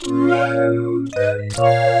Rodent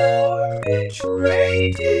Orange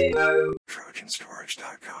Radio.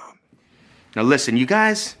 TrojanStorage.com. Now listen, you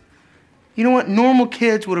guys, you know what? Normal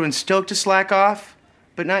kids would have been stoked to slack off,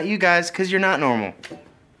 but not you guys, because you're not normal.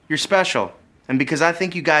 You're special. And because I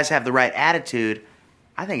think you guys have the right attitude,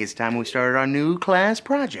 I think it's time we started our new class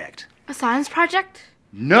project. A science project?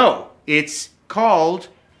 No, it's called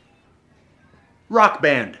Rock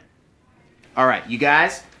Band. All right, you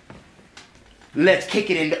guys, let's kick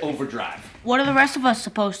it into overdrive. What are the rest of us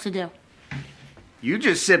supposed to do? You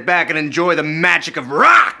just sit back and enjoy the magic of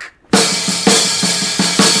rock!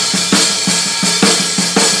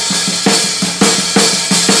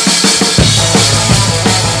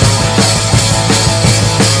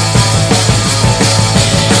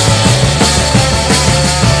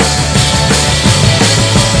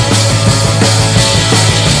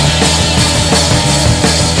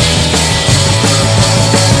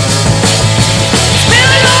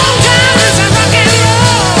 Long time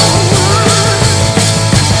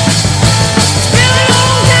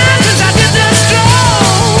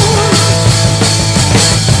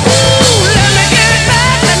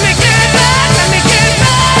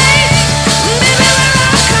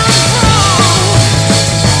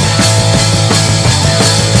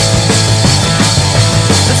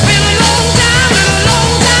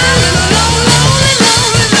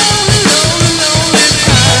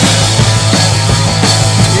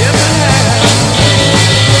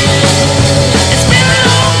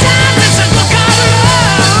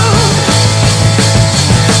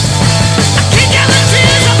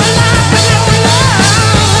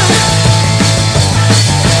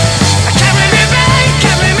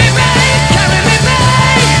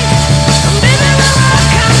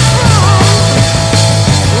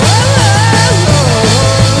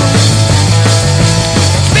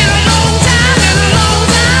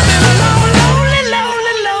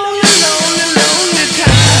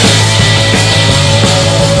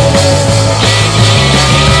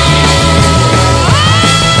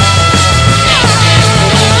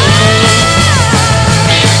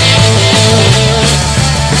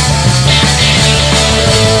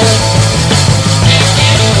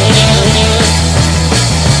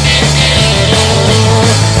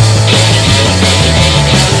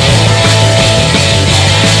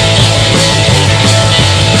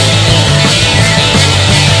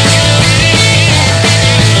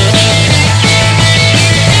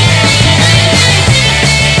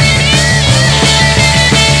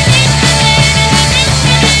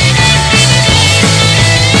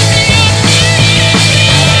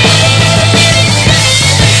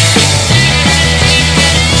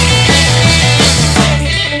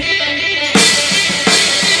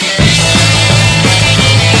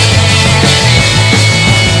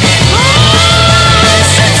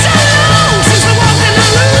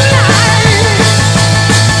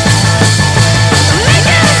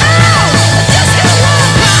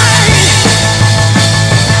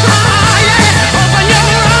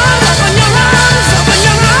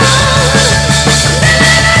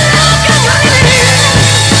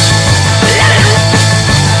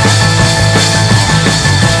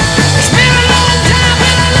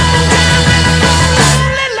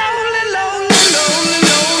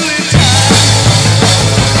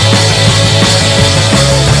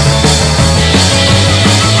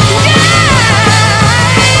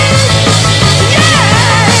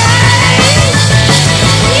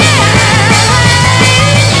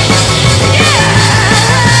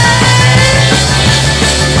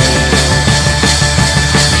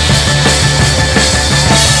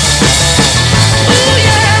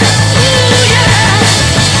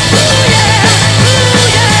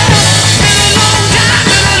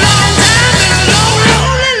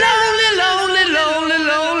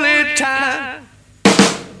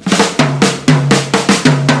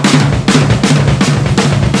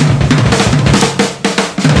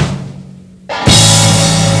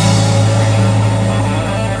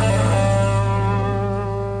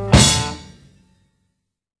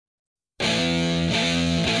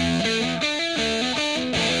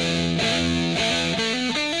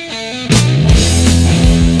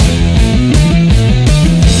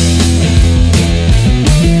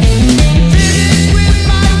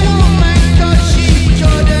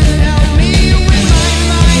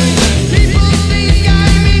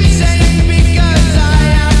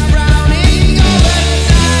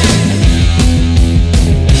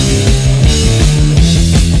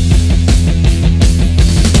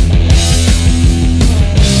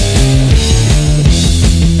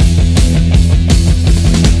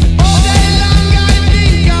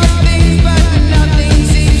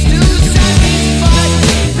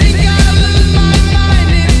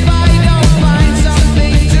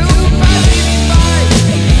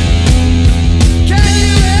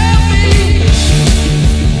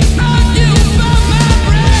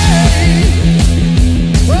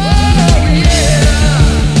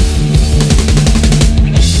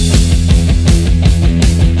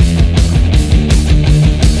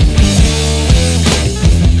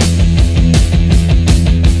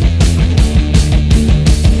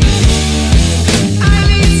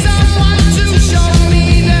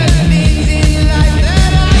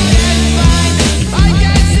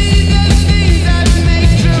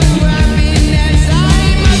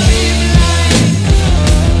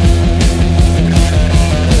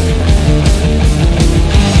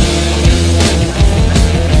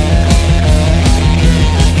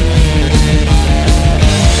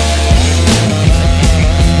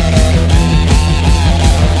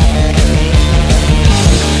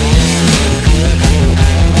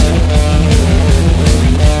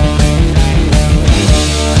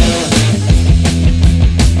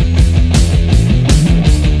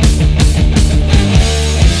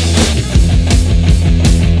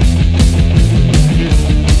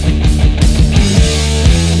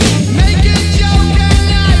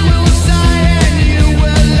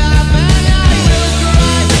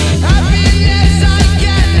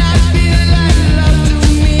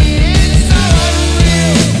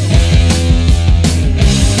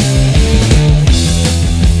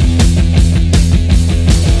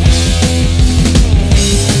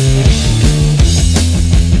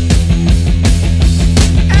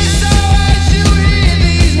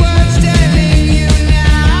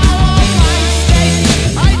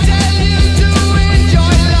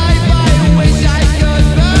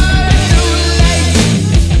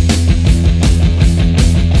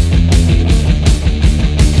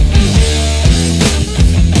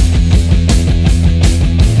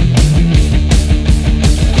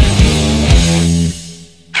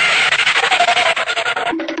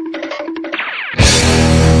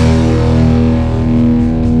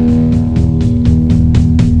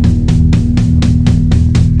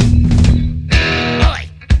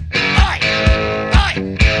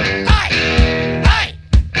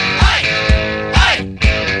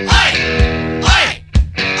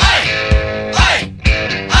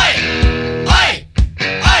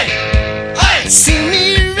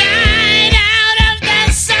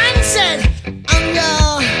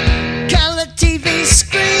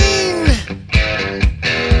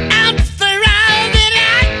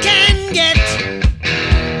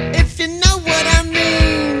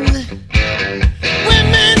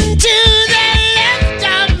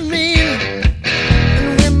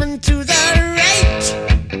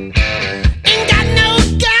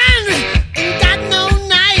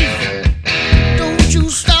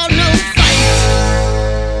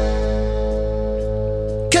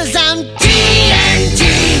I'm TNT.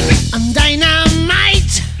 I'm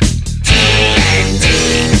dynamite. TNT.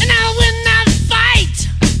 And I'll win that fight.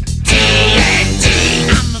 TNT.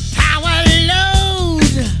 I'm a power load.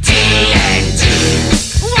 TNT.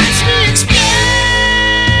 Watch me explode.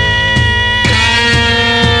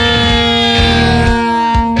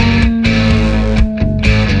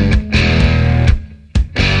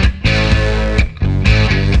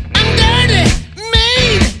 I'm dirty,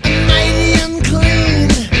 mean, and mighty unclean.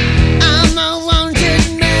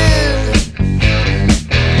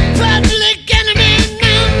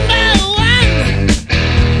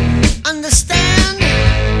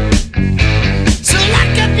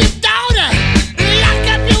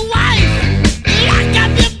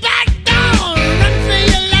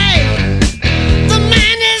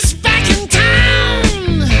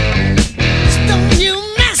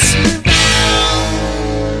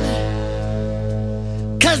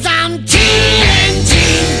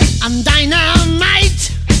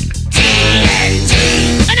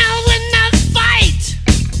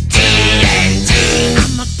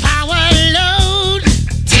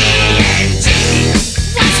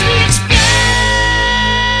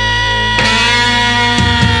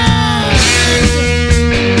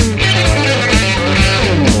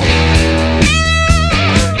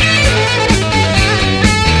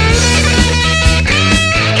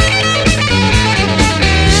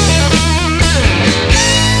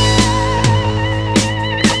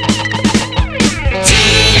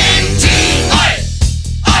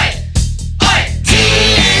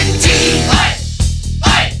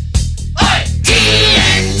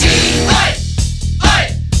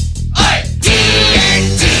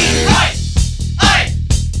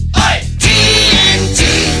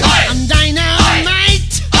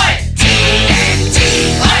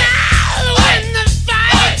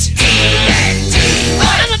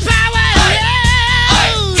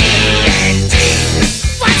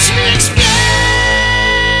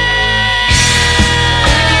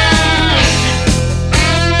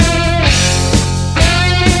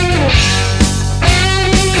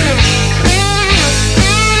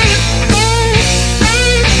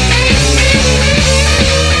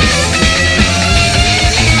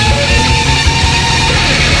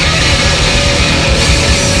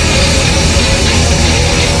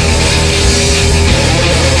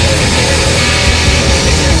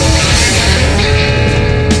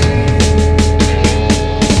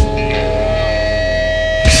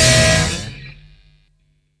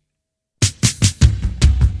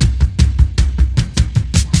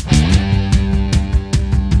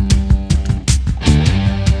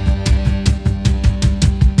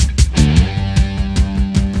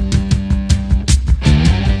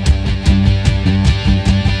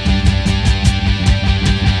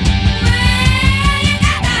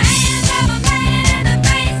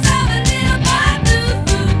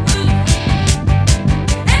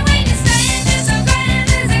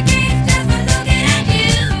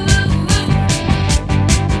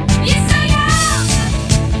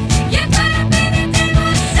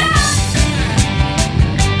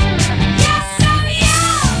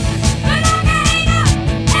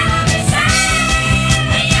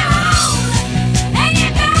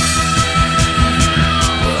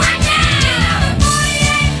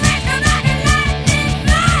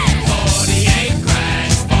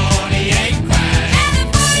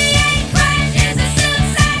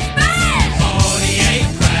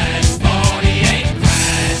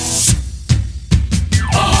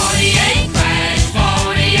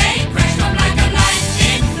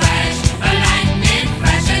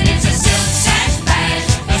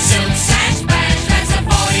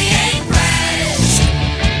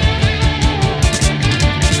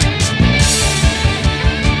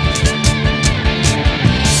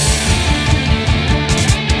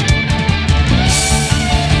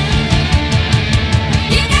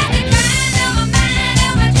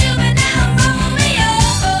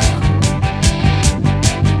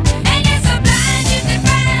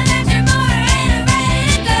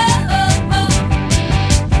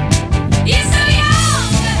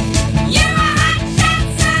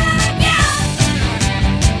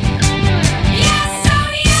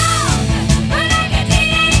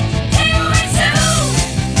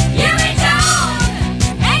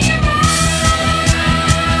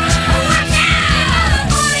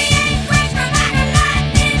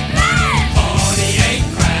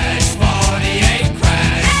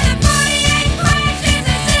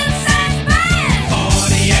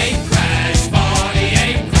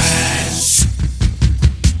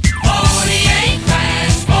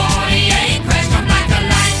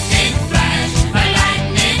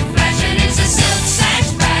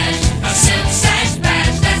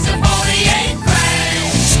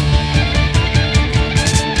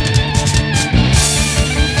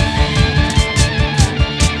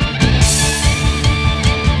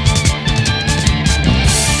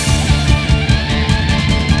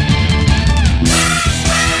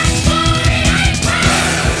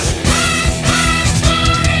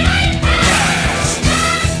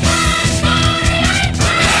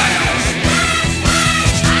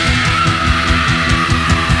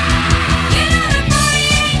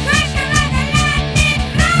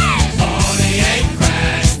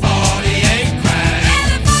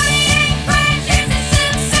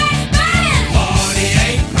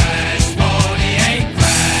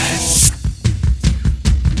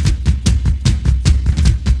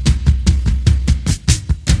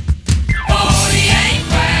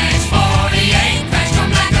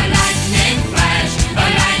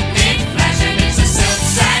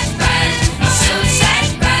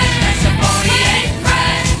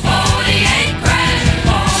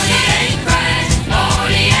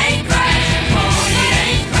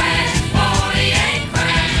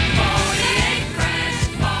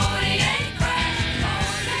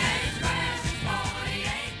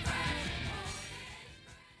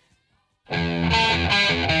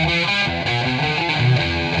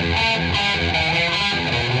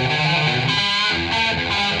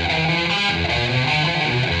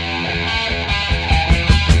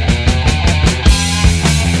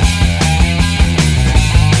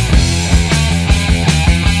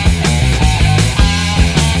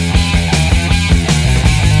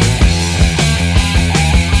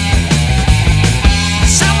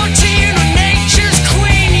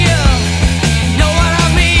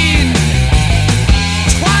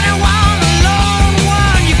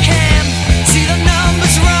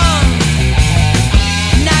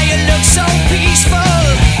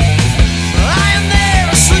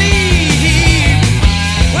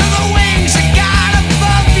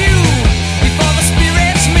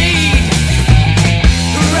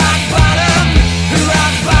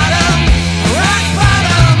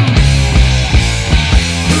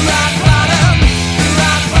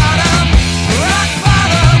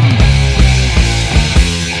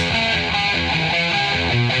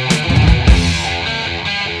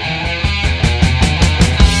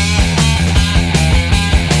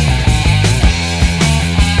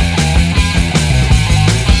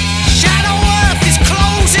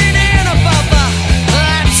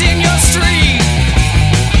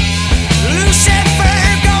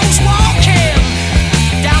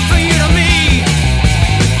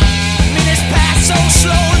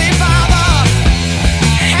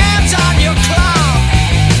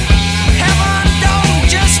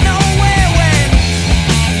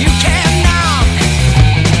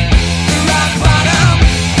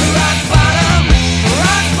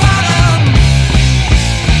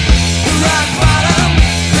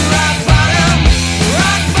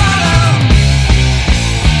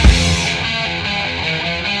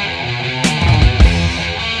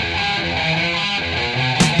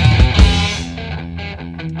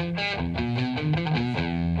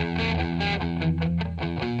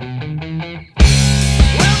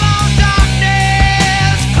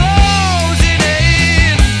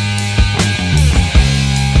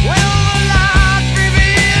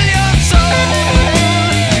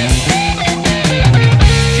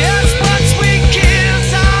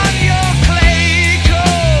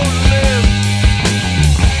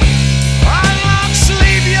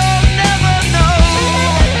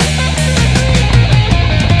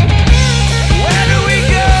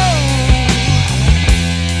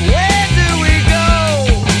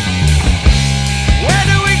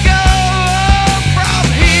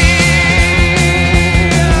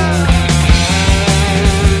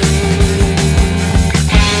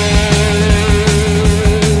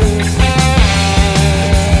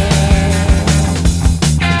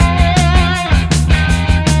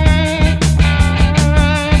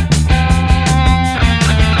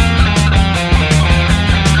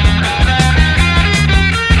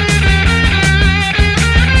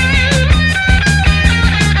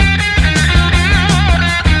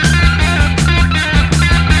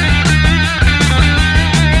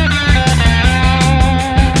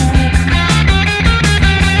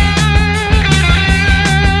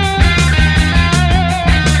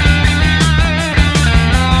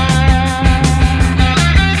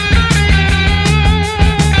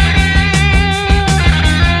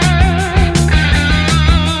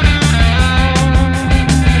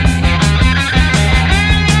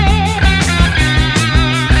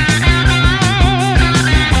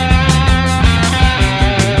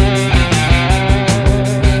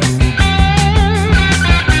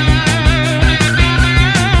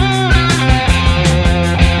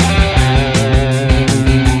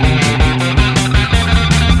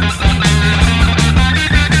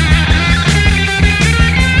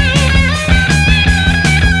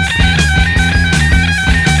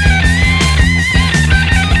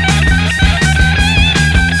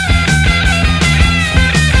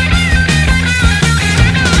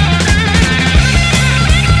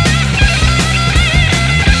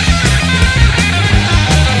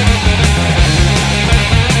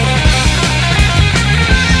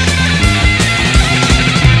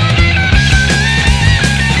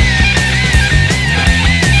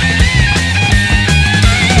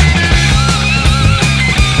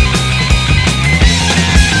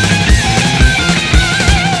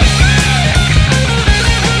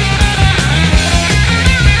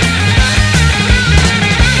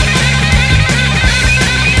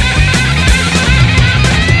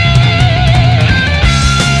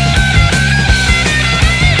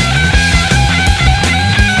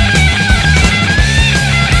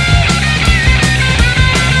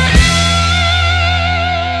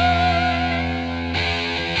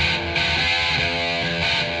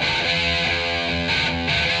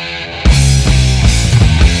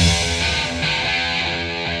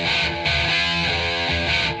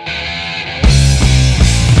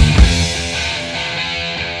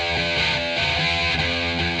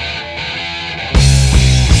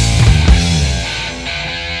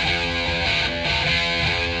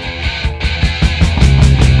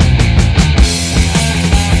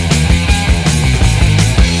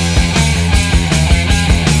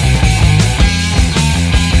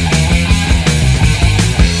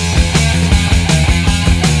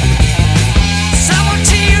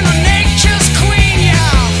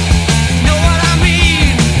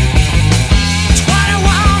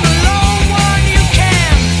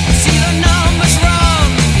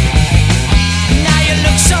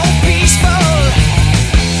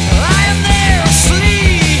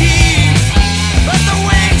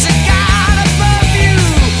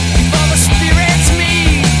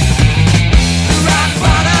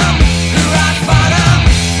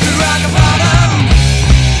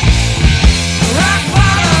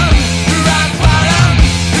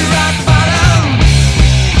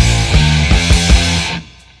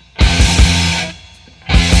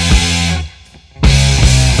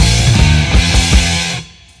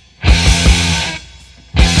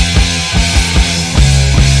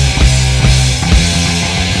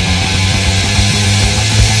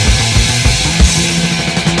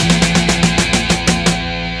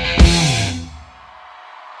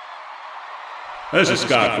 This is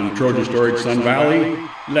Scott from Trojan Storage Sun Valley.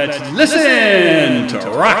 Let's listen to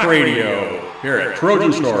rock radio here at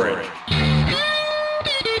Trojan Storage.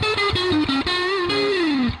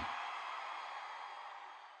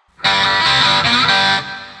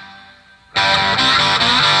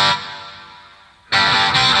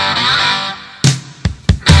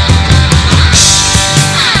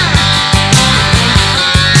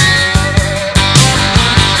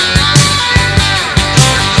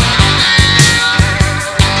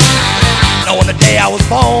 I was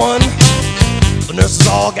born, the nurses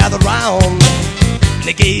all gathered round, and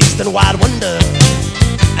they gazed in wide wonder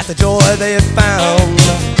at the joy they had found.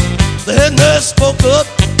 The head nurse spoke up,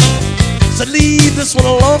 said, "Leave this one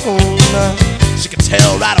alone." She could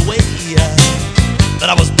tell right away that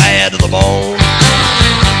I was bad to the bone,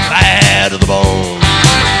 bad to the bone,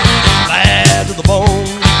 bad to the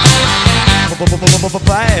bone,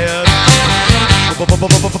 bad,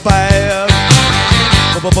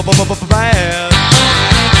 bad,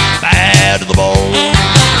 bad to the bone.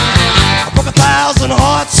 I broke 1,000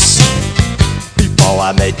 hearts before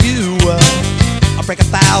I met you. I'll break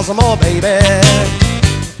 1,000 more, baby,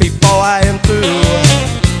 before I am through.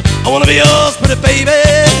 I wanna be yours, pretty baby,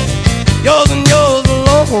 yours and yours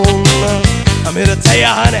alone. I'm here to tell you,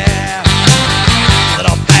 honey, that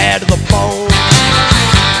I'm bad to the bone,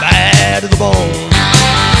 bad to the bone,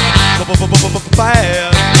 bad,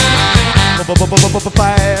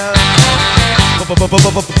 bad,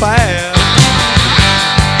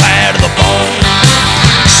 bad to the bone.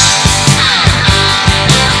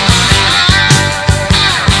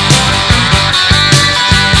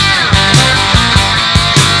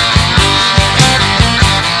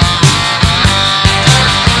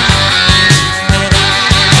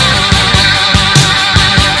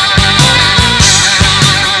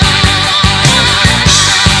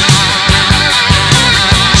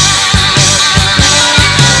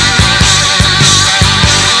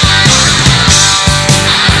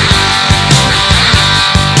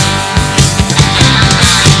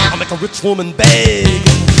 Rich woman beg,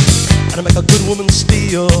 and I make a good woman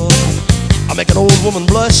steal. I make an old woman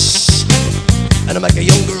blush, and I make a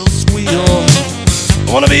young girl squeal.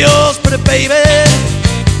 I wanna be yours, pretty baby,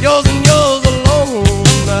 yours and yours alone.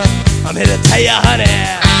 I'm here to tell you, honey,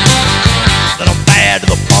 that I'm bad to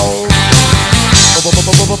the bone,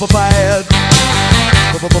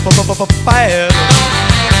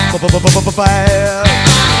 bad, bad, bad,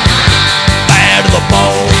 bad to the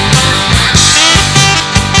bone.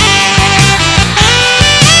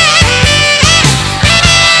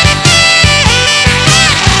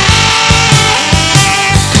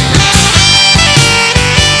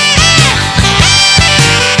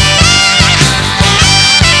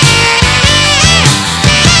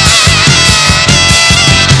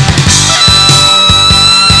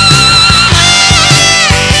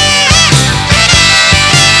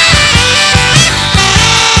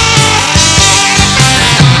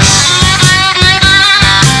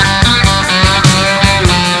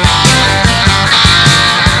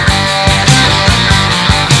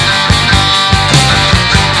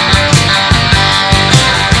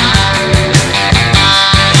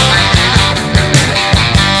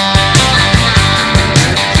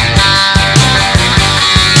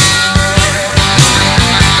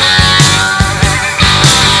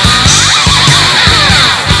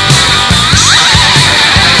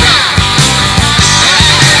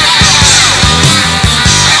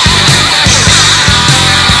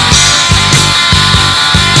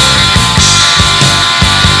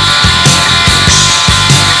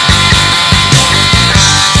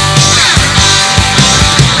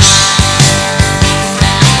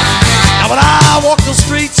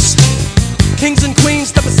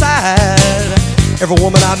 Every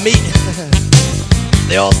woman I meet,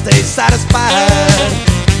 they all stay satisfied.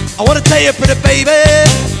 I wanna tell you, pretty baby,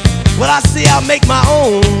 what I see I'll make my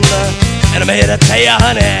own. And I'm here to tell you,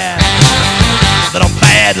 honey, that I'm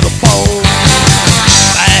bad to the bone,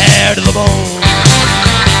 bad to the bone,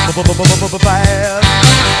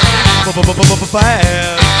 bad,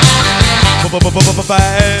 bad,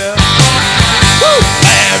 bad,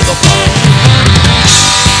 bad to the bone.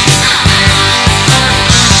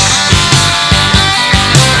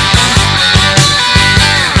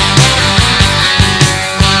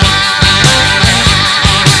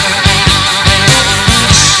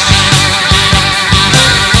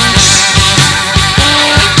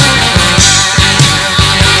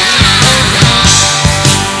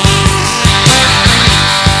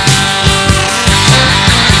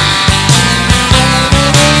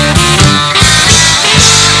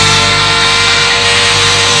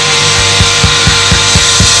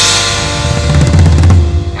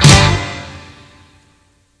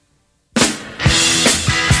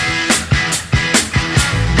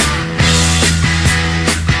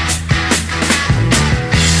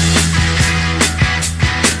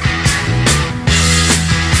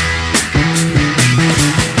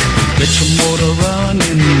 Get your motor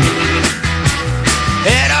running.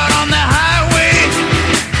 Head out on the highway,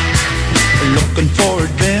 looking for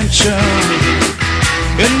adventure.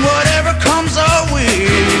 And whatever comes our way,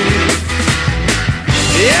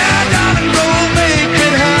 yeah, darling, go make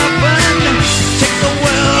it happen. Take the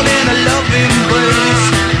world in a loving embrace.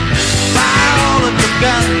 Fire all of the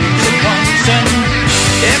guns at once and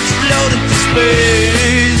explode into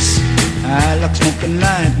space. I like smoking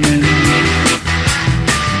lightning,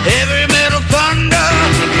 heavy metal thunder,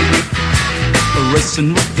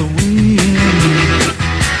 racing with the wind,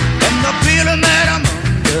 and the feeling that I'm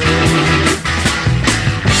under.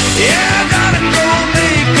 Yeah, gotta go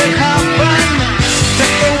make it happen.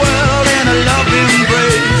 Take the world in a loving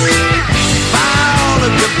embrace. Fire all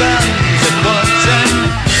of your guns at once and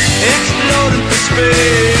explode into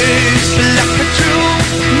space. Like a true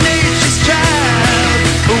nature's child,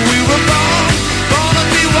 we were born to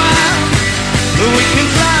be wild. We can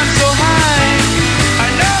climb so high, I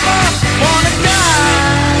never wanna die.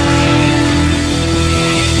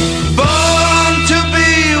 Born to be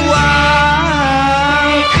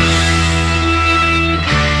wild.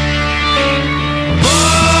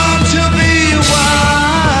 Born to be wild.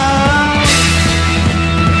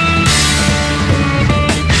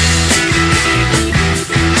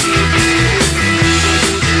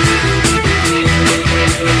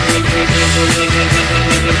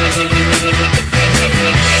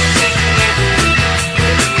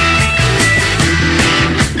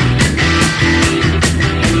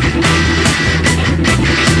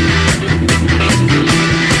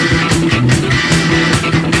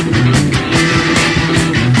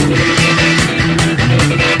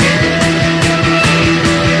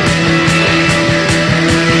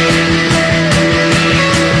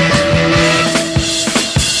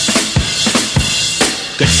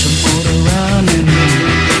 Get some motor running.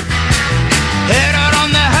 Head out on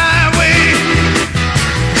the highway,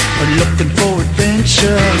 looking for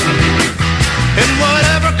adventure. And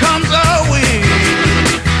whatever comes our way,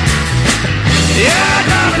 yeah,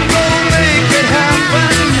 darling, go make it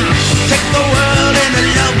happen. Take the world in a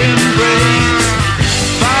loving embrace.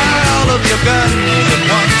 Fire all of your guns at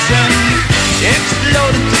once and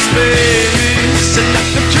explode into space. And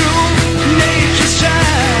like a true nature's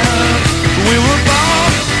child, we were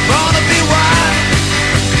born to be wild.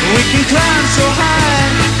 We can climb so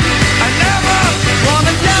high, I never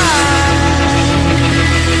wanna die.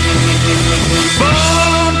 Born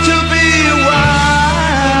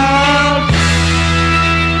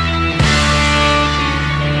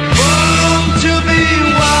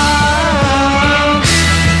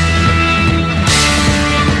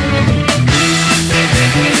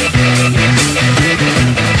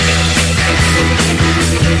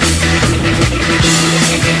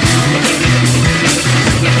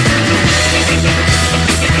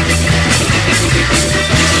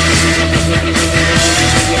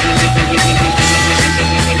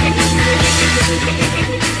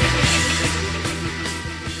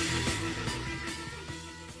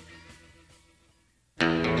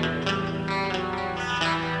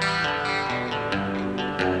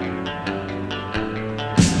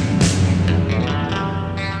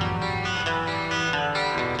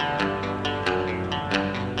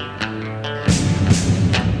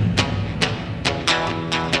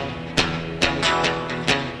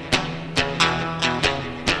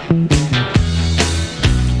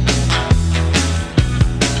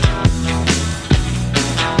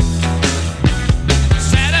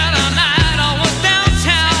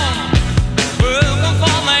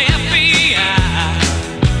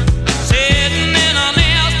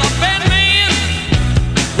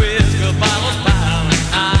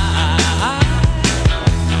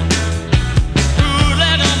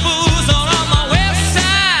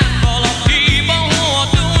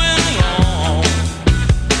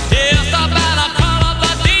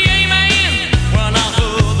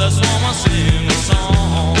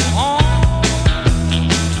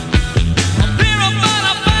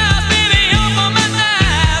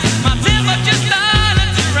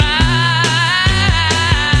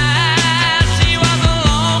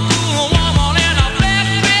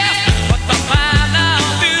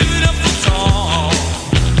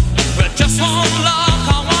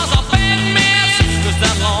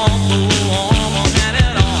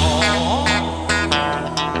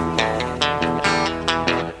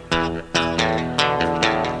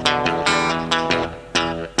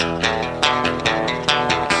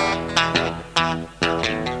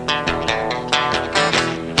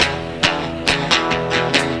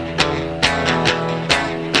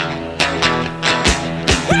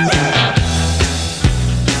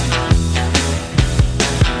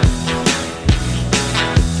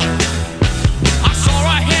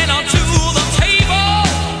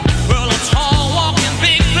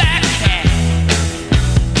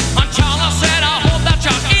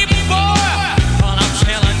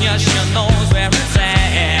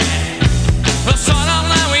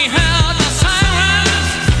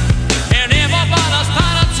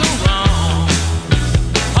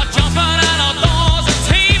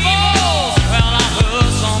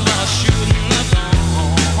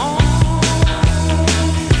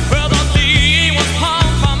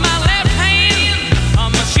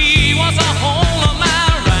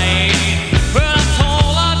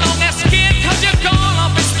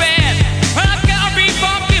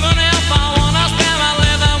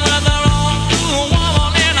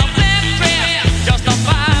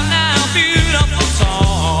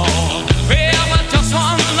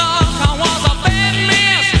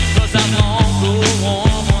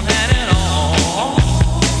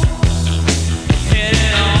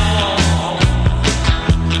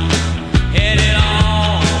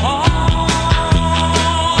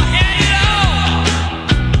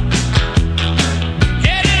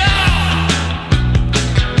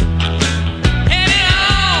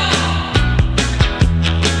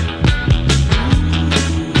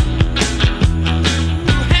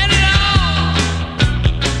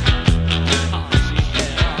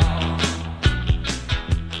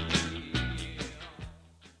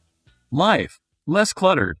life, less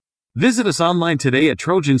cluttered. Visit us online today at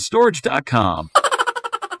trojanstorage.com.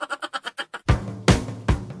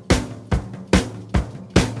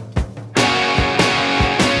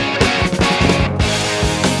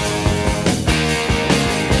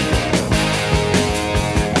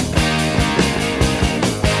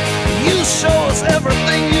 You show us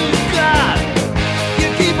everything you've got. You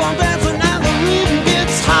keep on dancing and the room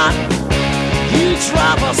gets hot. You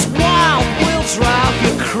drive us wild, we'll drive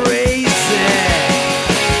you crazy.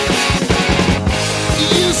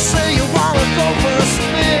 You say you wanna go for a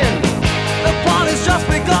spin. The party's just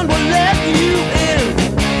begun, we'll let you in.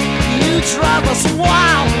 You drive us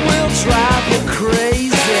wild, we'll drive you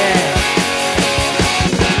crazy.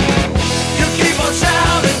 You keep on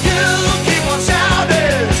shouting, you keep on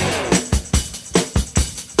shouting.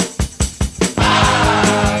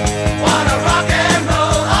 Wanna rock and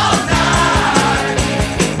roll all night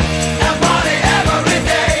and party every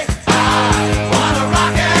day. Wanna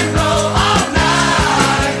rock and roll all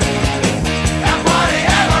night and party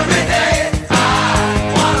every day.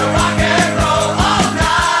 Wanna rock and roll all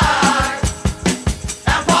night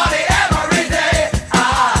and party every day.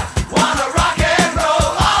 Wanna rock and roll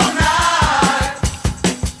all night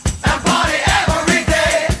and party every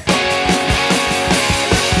day.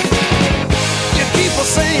 You keep on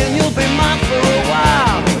saying you'll be mine for a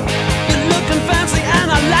while. You're looking fancy and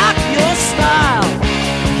I like your style.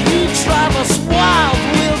 You drive us wild,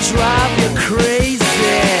 we'll drive you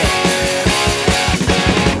crazy.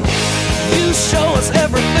 You show us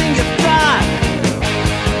everything you've got.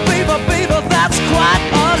 Baby, baby, that's quite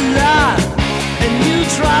a lot. And you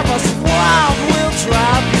drive us wild, we'll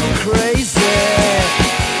drive you crazy.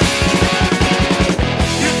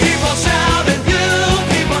 You keep on shouting, you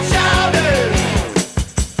keep on shouting.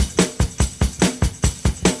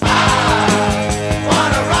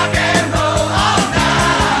 Wanna rock and roll all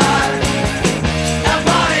night and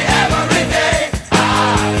party every day.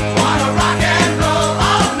 Wanna rock and roll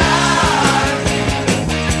all night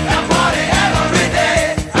and party every day.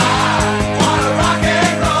 Wanna rock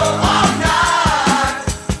and roll all night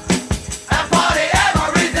and party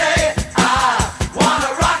every day.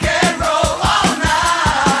 Wanna rock and roll all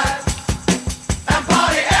night and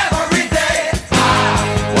party every day.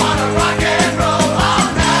 Wanna rock and roll all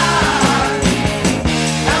night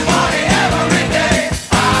and party every day.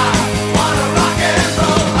 Wanna rock and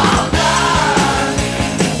roll all night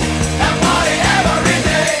and party every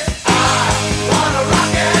day. Wanna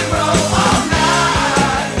rock and roll all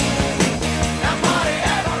night and party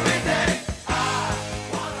every day.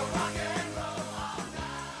 Wanna rock and roll all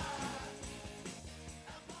night.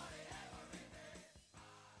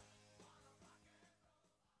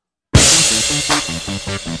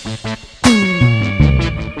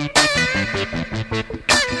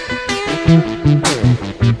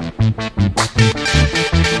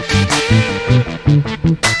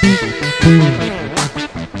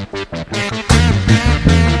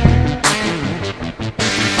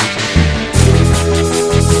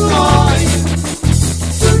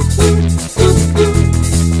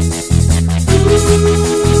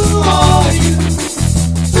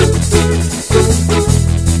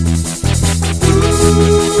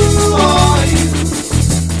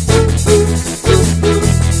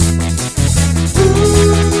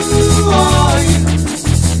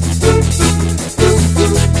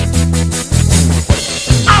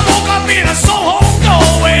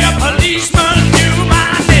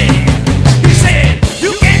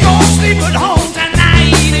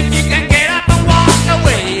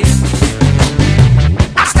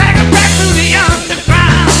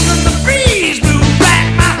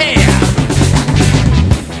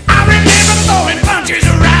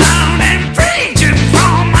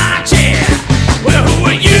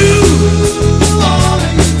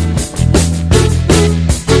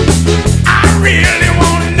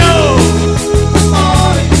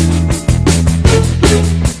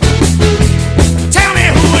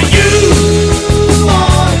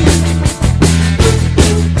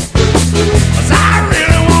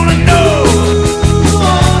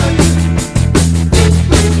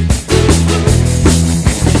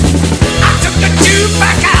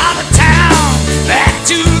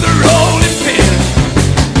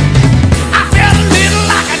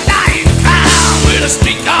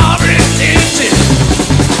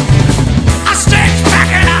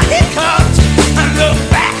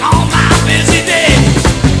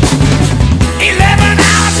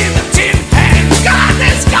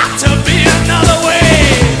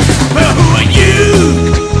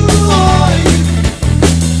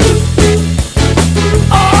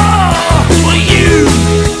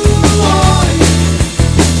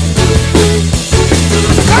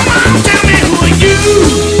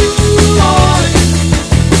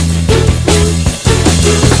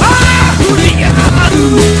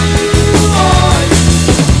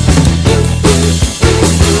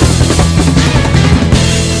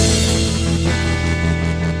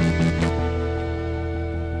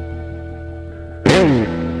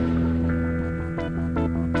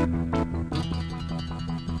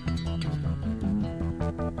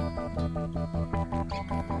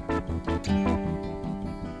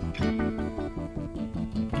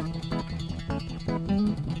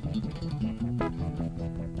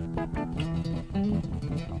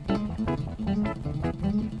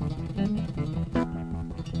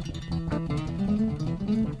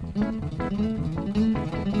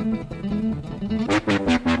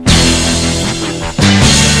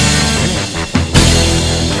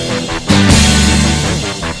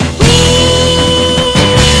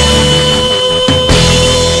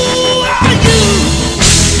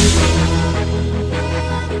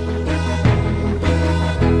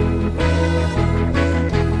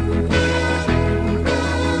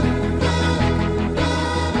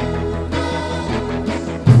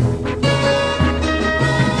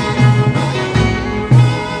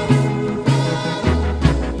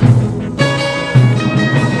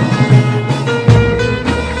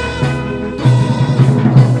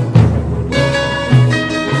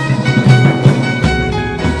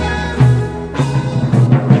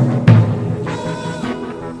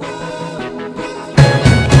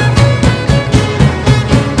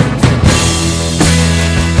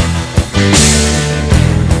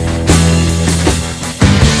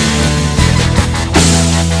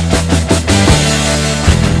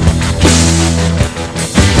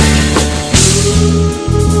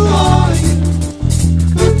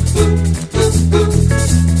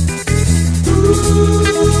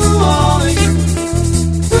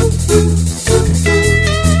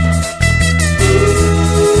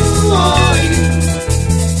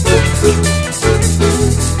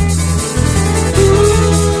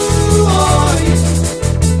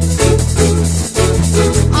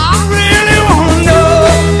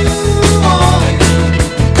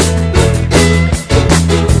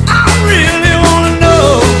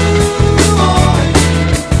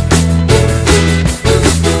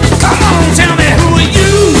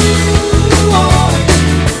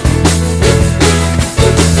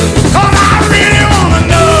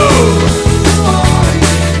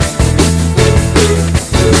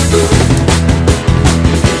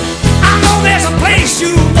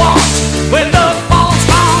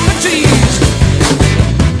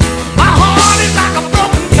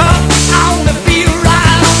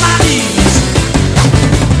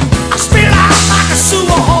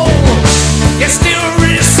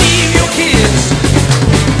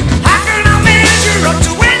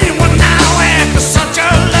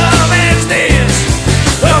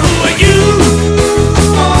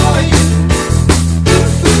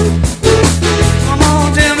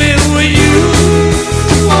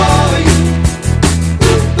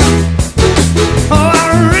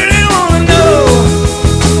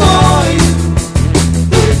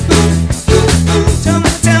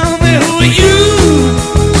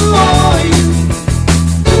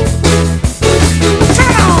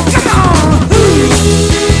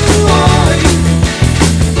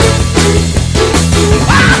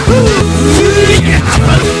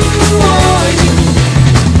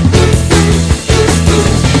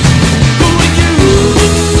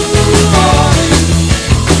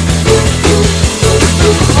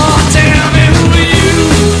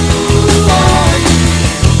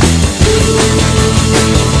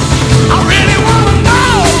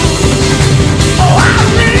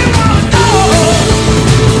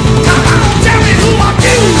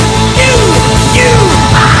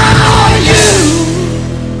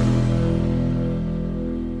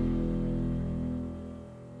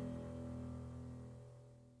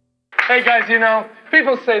 Hey guys, you know,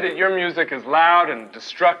 people say that your music is loud and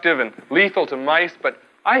destructive and lethal to mice, but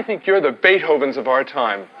I think you're the Beethovens of our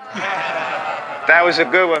time. That was a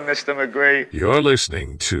good one, Mr. McGree. You're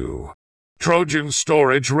listening to Trojan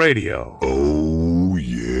Storage Radio. Oh,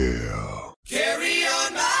 yeah. Carry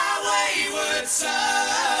on my wayward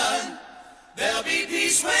son. There'll be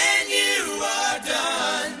peace when you are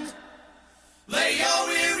done. Lay your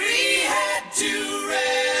weary head to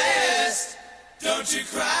rest. Don't you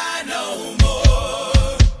cry no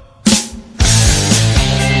more.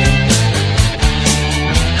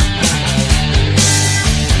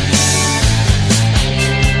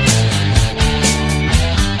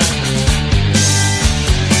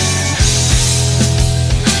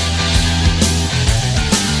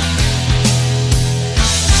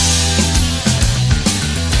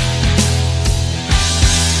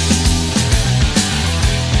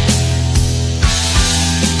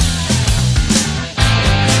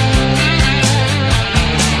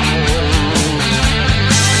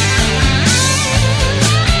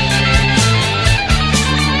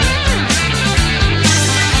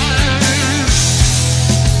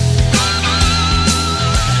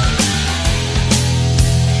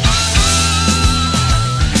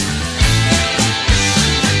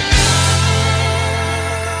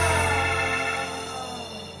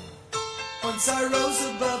 Once I rose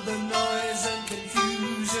above the noise and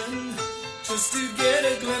confusion, just to get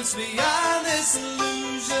a glimpse beyond this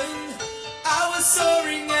illusion. I was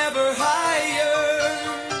soaring ever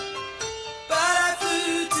higher, but I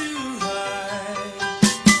flew too high.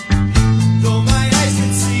 Though my eyes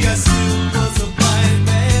could see, I still was a blind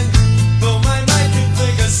man. Though my mind could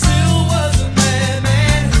think, I still was a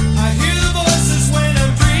madman. I hear the voices when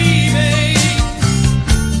I'm dreaming.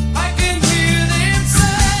 I can hear them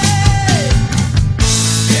say,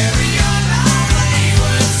 carry on my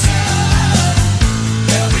wayward son.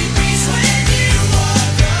 There'll be peace when you are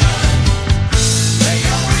done. Lay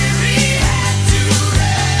your weary head to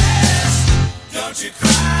rest.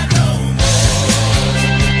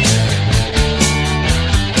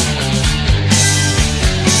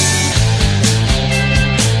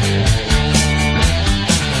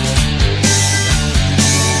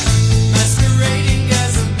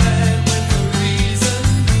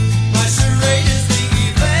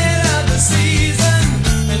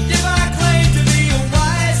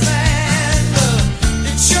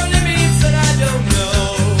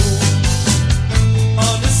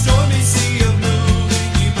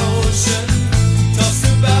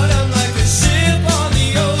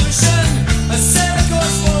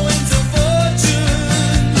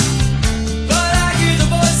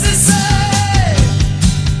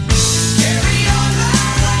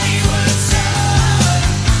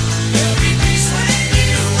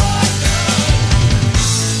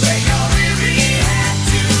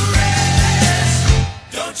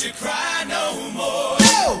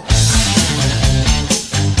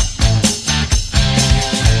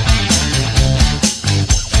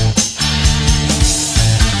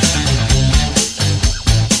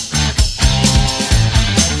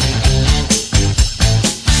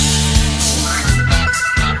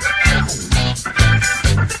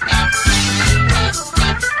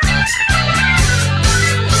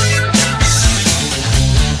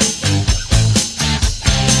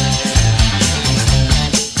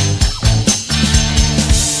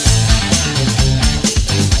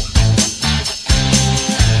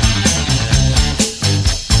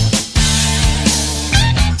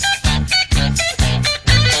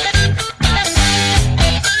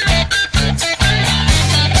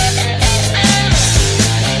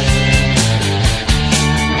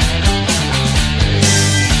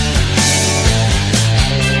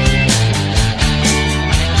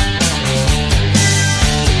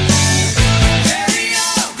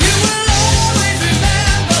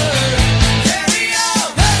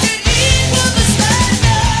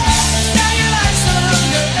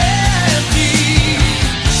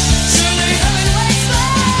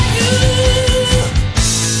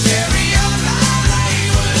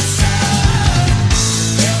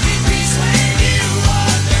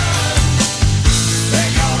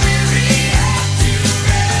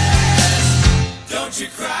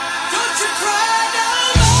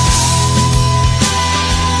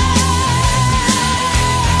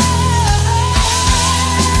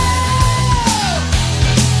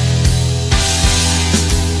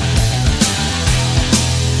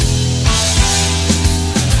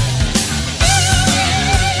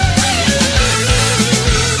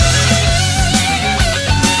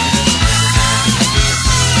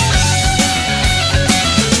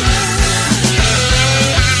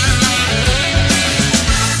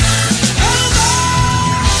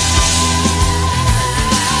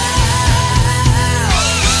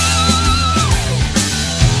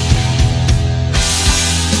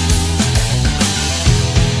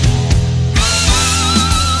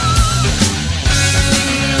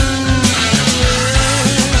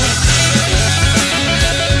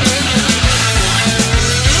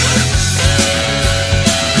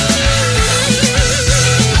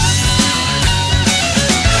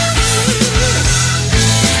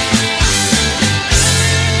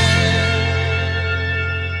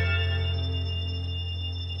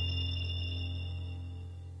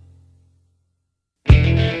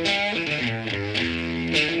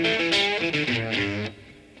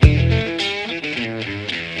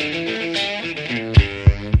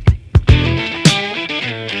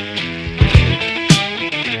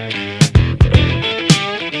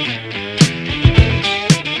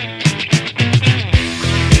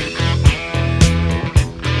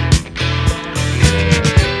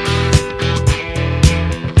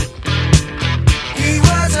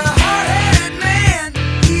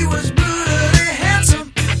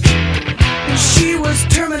 was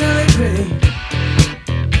terminally pretty.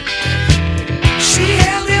 She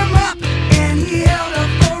held him up and he held up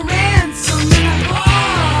for ransom in a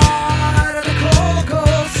heart of the cold,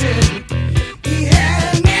 cold city. He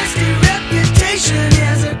had a nasty reputation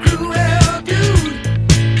as a cruel dude.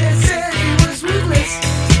 They said he was ruthless,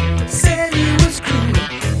 said he was cruel.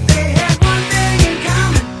 They had one thing in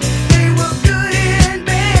common, they were good and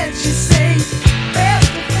bad. She said,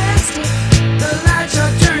 faster, faster, the lights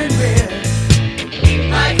are turning red.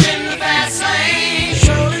 Life in the fast lane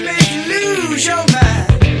surely make you lose your mind.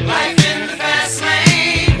 Life in the fast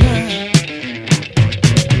lane.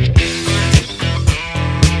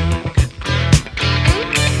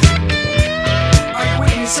 Are you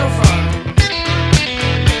with me so far?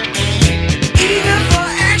 Eager for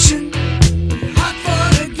action, hot for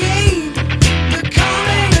the game, the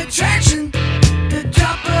calming attraction, the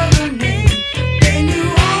drop of a name. They knew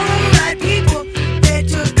all the right people, they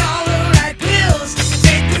took all the right pills,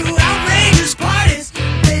 they threw outrageous parties,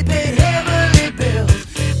 they paid heavily bills.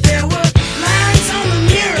 There were lines on the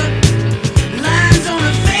mirror, lines on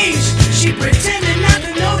her face. She pretended not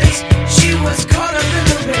to notice, she was caught up in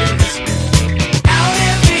the race. Out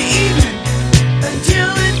every evening until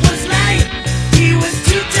it was light. He was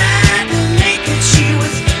too tired to make it, she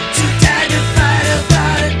was too tired to fight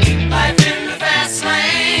about it. Life in the fast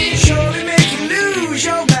lane surely make you lose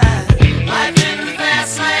your mind. Life in the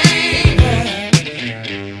fast lane.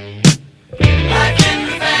 Life in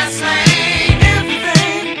the fast lane.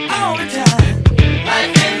 Everything all the time.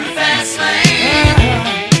 Life in the fast lane.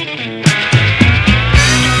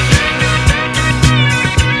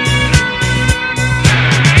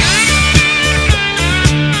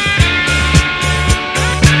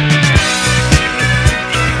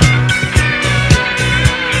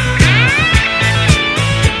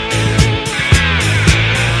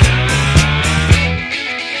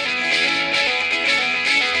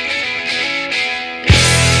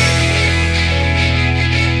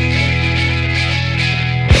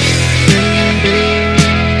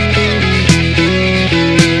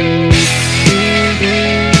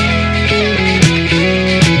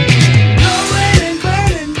 Blowing and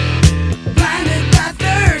burning, blinded by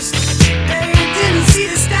thirst. They didn't see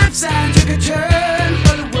the stop sign, took a turn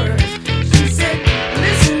for the worse. She said,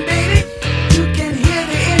 listen baby, you can hear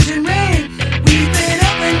the engine rain. We've been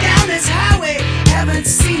up and down this highway, haven't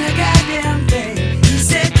seen a goddamn thing. He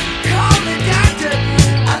said, call the doctor,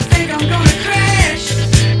 I think I'm gonna crash.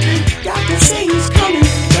 The doctor say he's coming,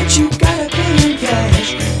 but you gotta pay him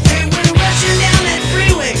cash. They went rushing down that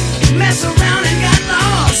freeway, mess around and got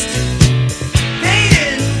lost. They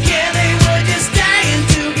didn't care, they were just dying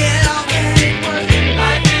to get off. And it was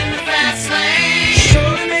life in the fast lane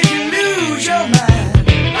surely make you lose your mind.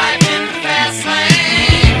 Life in the fast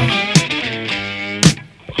lane.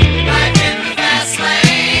 Life in the fast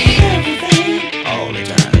lane. Everything all the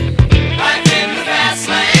time. Life in the fast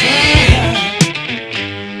lane.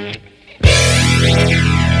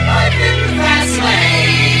 Life in the fast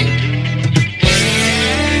lane.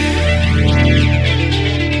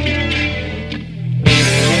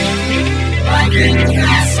 Life in the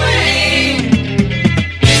fast lane.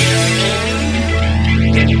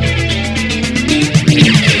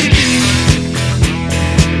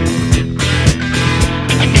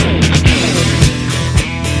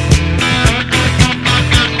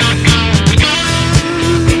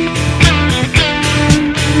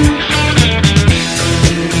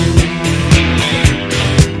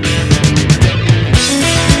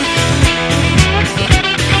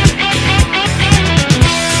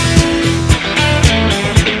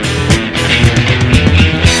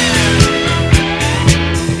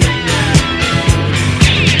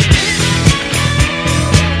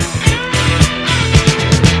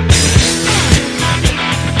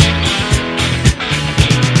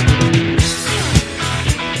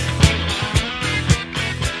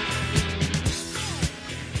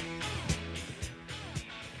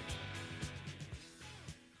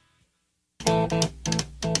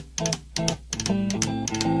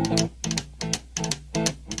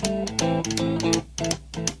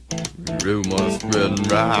 Rumors spreading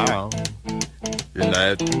round in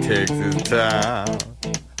that Texas town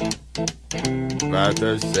about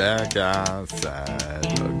the shack outside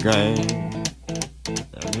the game.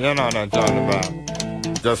 And you know what I'm talking about.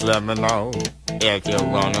 Just let me know if you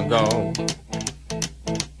wanna go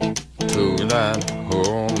to that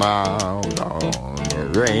home out on the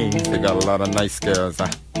range. They got a lot of nice girls.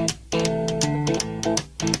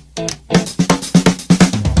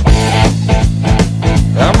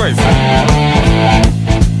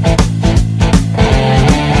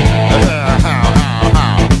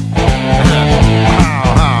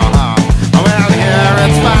 Well, here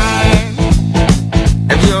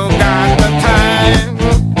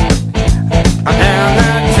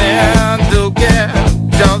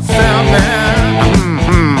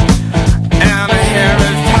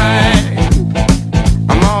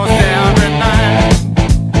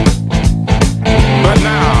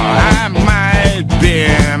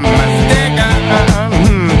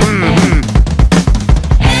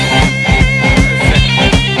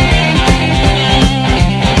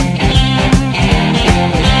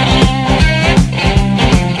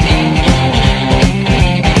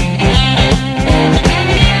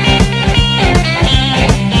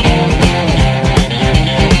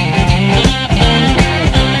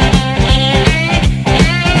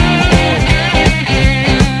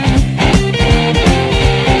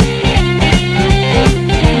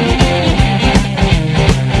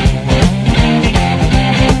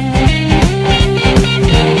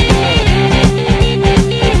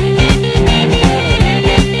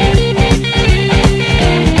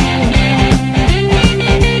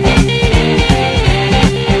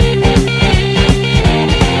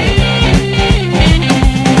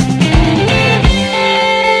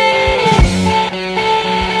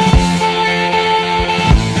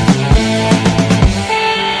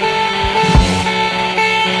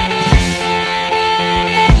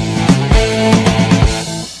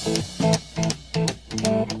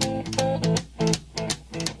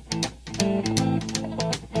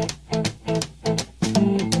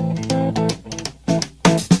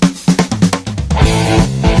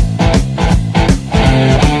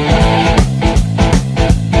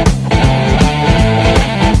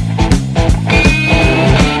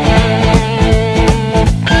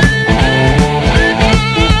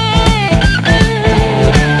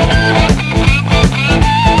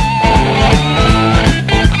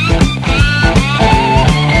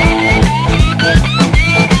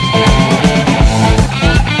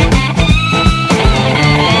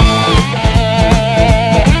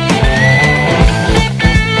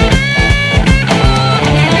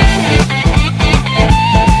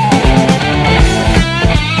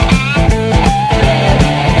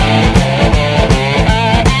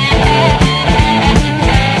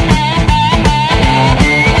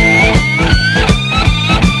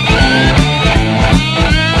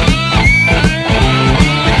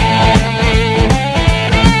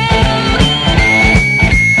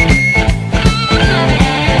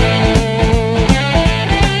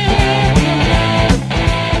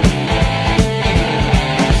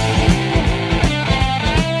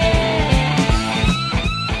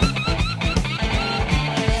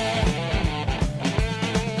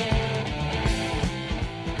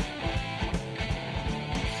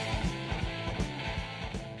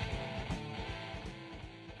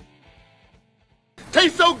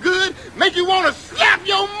tastes so good, make you want to slap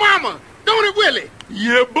your mama. Don't it, Willie?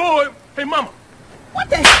 Yeah, boy. Hey, mama. What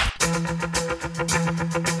the?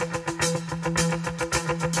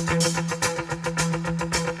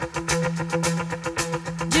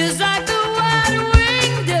 Just like the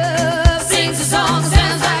white-winged dove sings a song,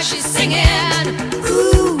 sounds like she's singing.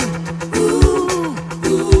 Ooh, ooh,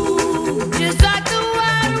 ooh. Just like the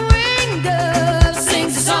white-winged dove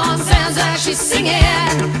sings a song, sounds like she's singing.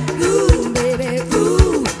 Ooh, baby,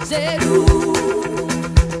 ooh, said ooh.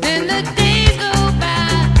 And the days go by,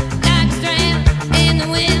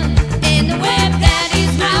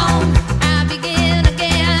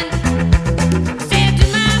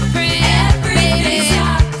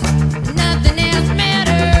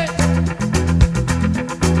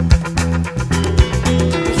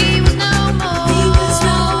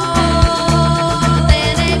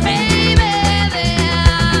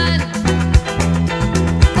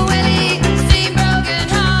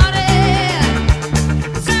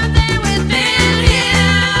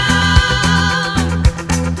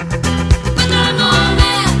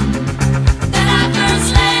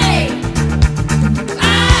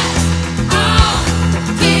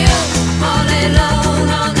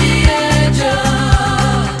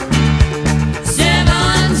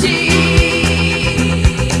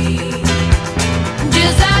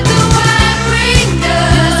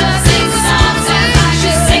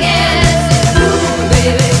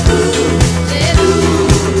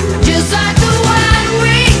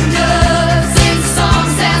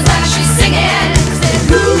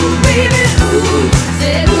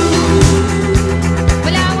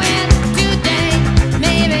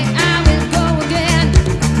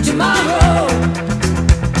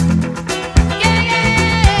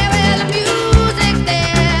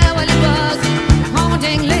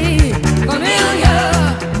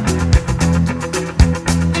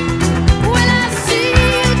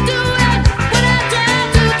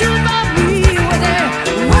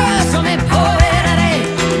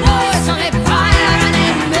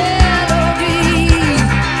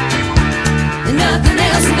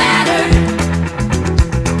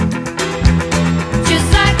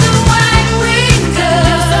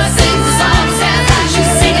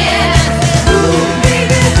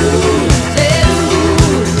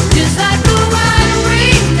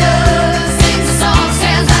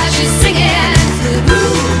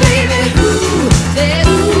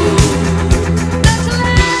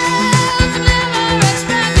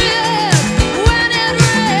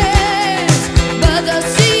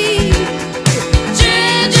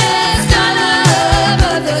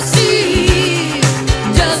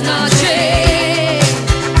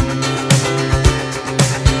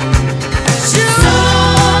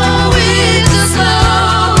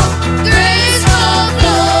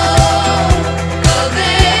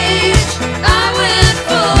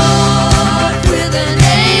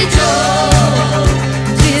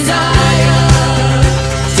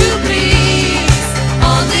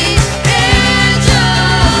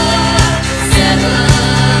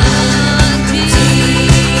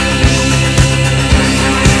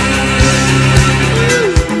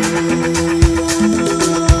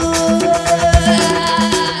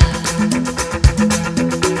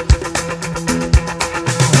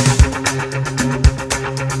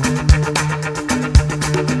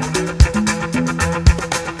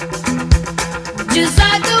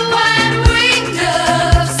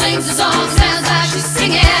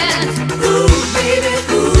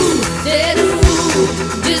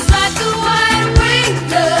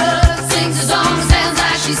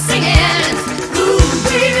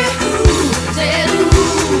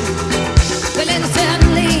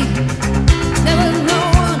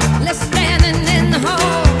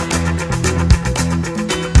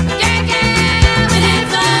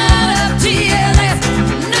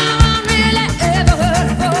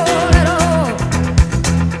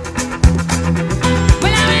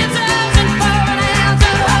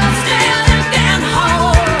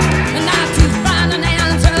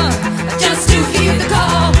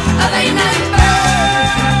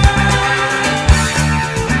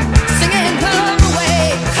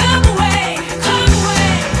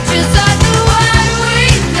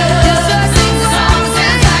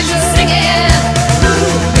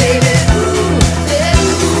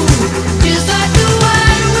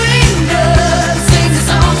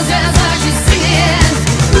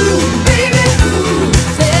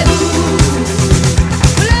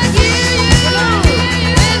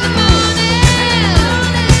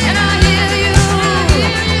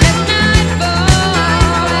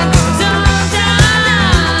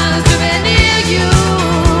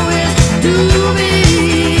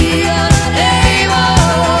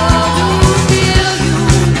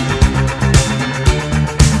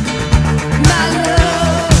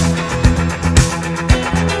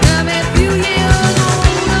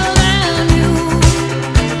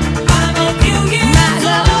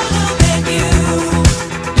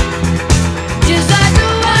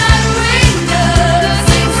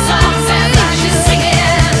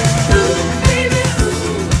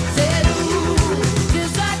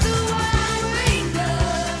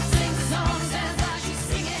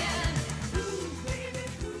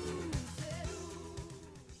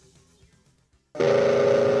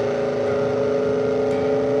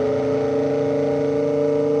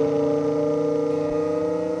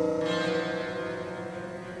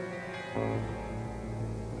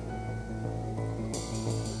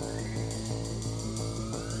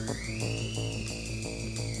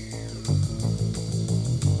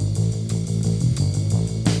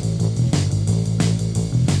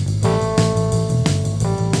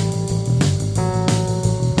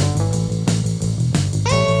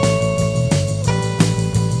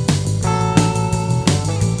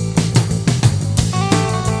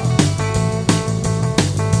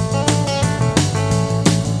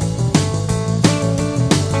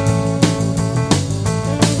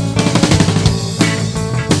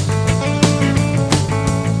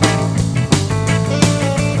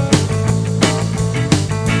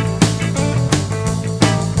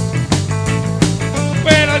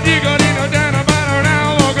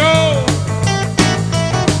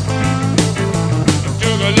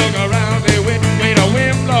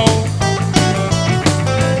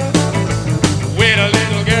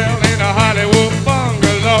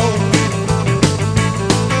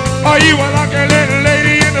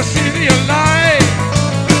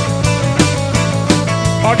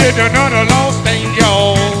 Sitting on a lost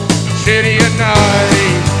angel, city at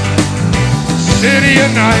night, city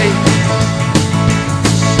at night,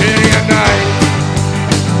 city at night,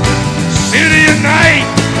 city at night.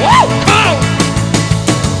 Woo! Oh!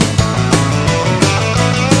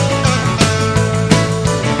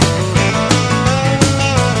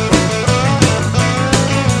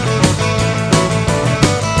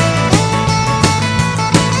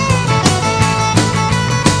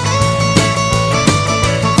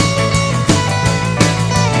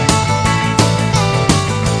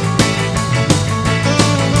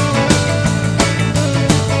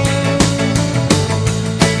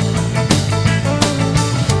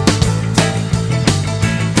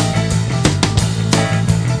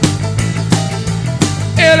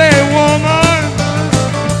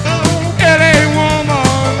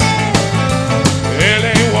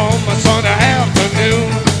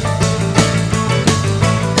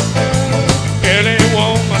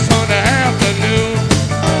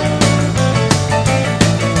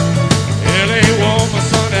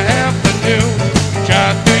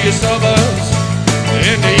 Suburbs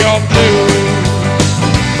into your blues,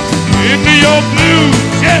 into your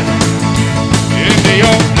blues, yeah, into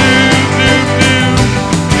your blue, blue, blue,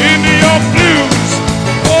 into your blues.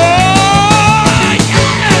 Oh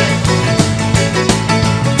yeah.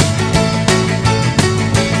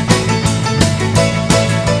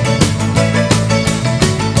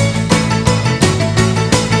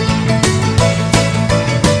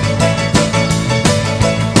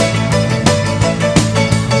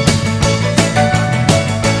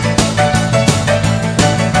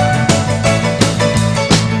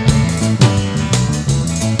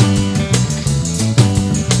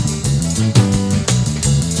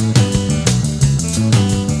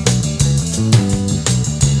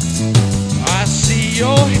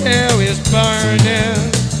 Your hair is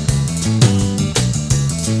burning,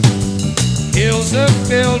 hills are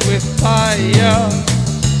filled with fire.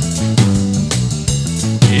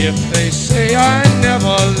 If they say I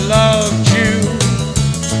never loved you,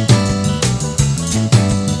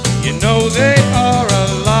 you know they are a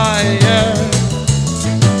liar.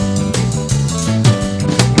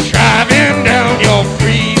 Driving down your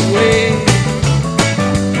freeway,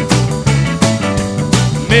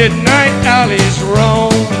 midnight alleys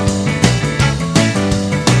roam,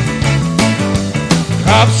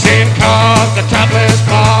 cops in cars, the topless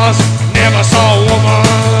bars, never saw a woman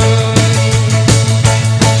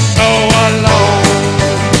so alone,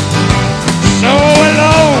 so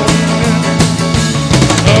alone,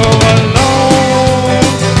 so alone,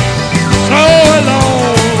 so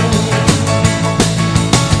alone.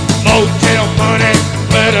 Motel money,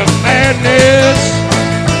 glitter madness,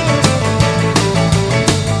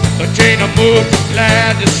 Jane moved from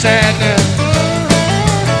glad to sadness.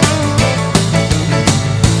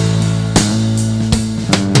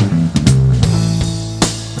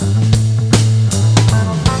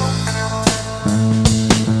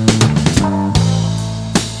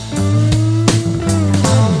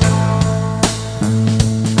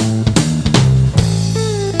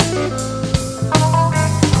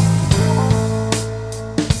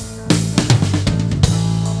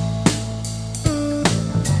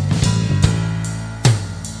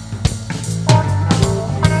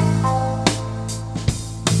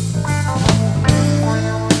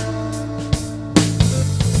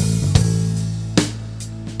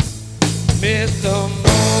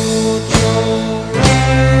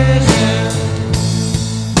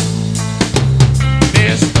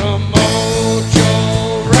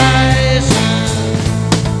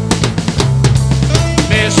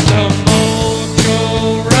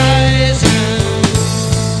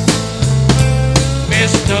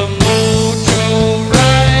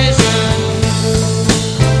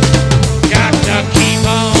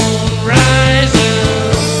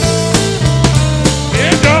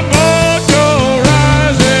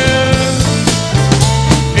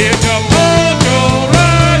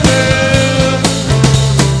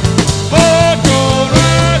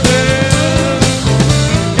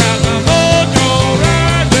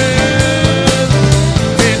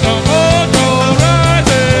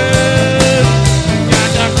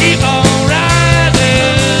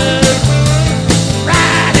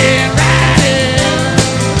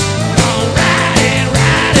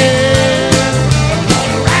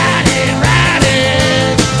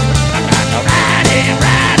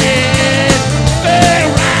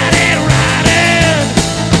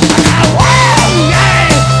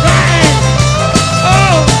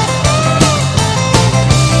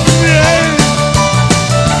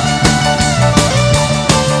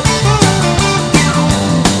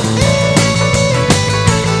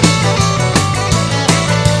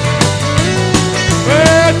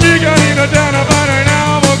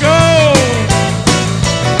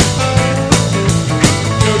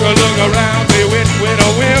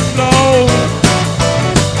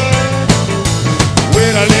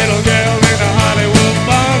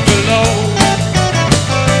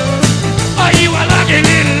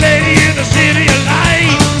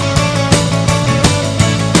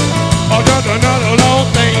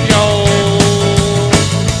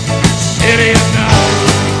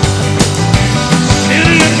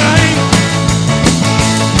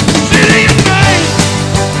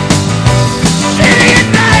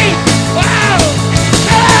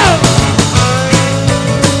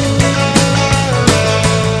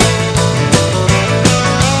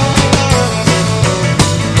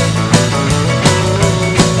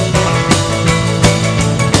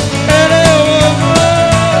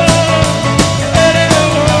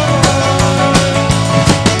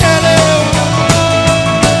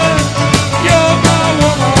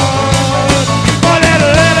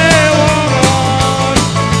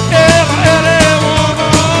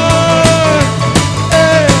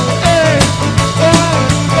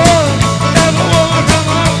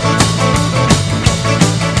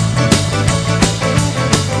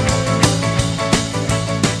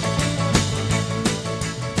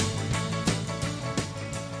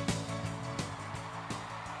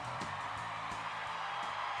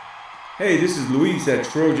 Hey, this is Luis at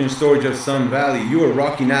Trojan Storage of Sun Valley. You are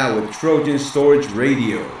rocking out with Trojan Storage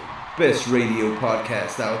Radio. Best radio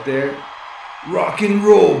podcast out there. Rock and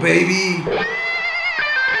roll, baby!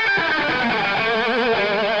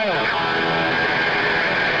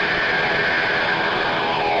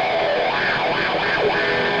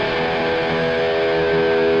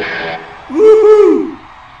 Woohoo!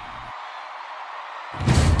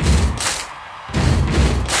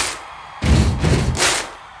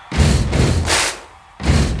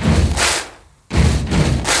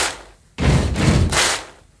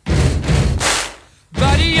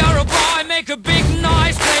 Buddy, you're a boy, make a big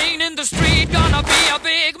noise, playing in the street, gonna be a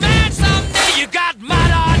big man someday. You got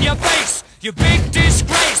mud on your face, you big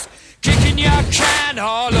disgrace, kicking your can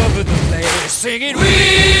all over the place, singing, we will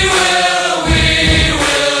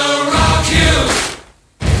rock you.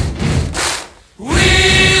 We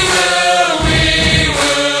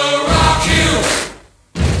will rock you.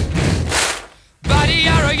 Buddy,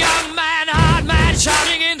 you're a young man, hard man,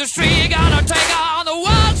 shouting in the street, gonna take on the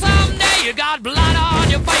world someday. You got blood on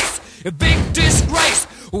your face, a big disgrace,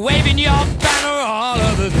 waving your banner all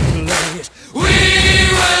over the place. We will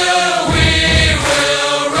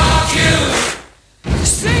rock you.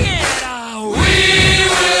 Sing it out. We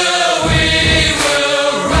will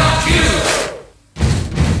rock you.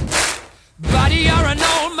 Buddy, you're an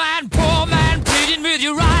old man, poor man, pleading with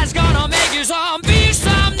your eyes, gonna make you zombie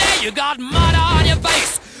someday. You got mud on your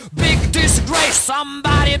face, big disgrace,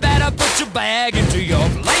 somebody better put your bag into your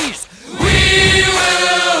place. We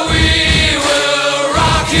will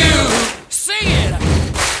rock you. Sing it.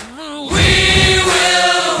 We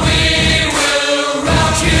will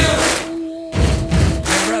rock you.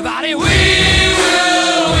 Everybody, we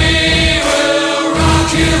will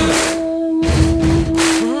rock you.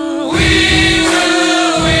 We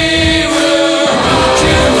will rock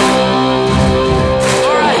you.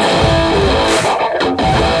 All right.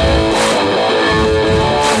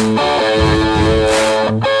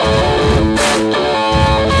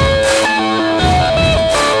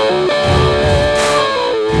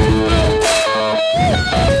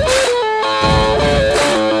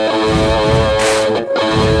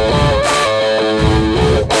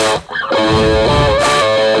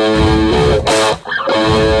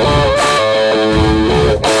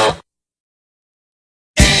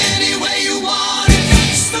 Any way you want it,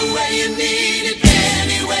 that's the way you need it.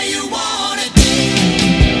 Any way you want it.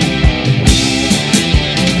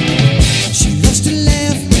 She loves to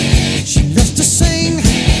laugh, she loves to sing,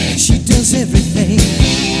 she does everything.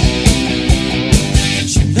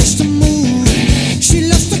 She loves to move, she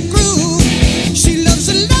loves to groove, she loves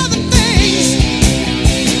a lot of things.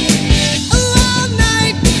 All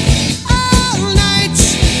night,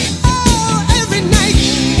 oh, every night.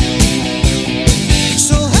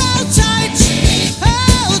 So hold tight,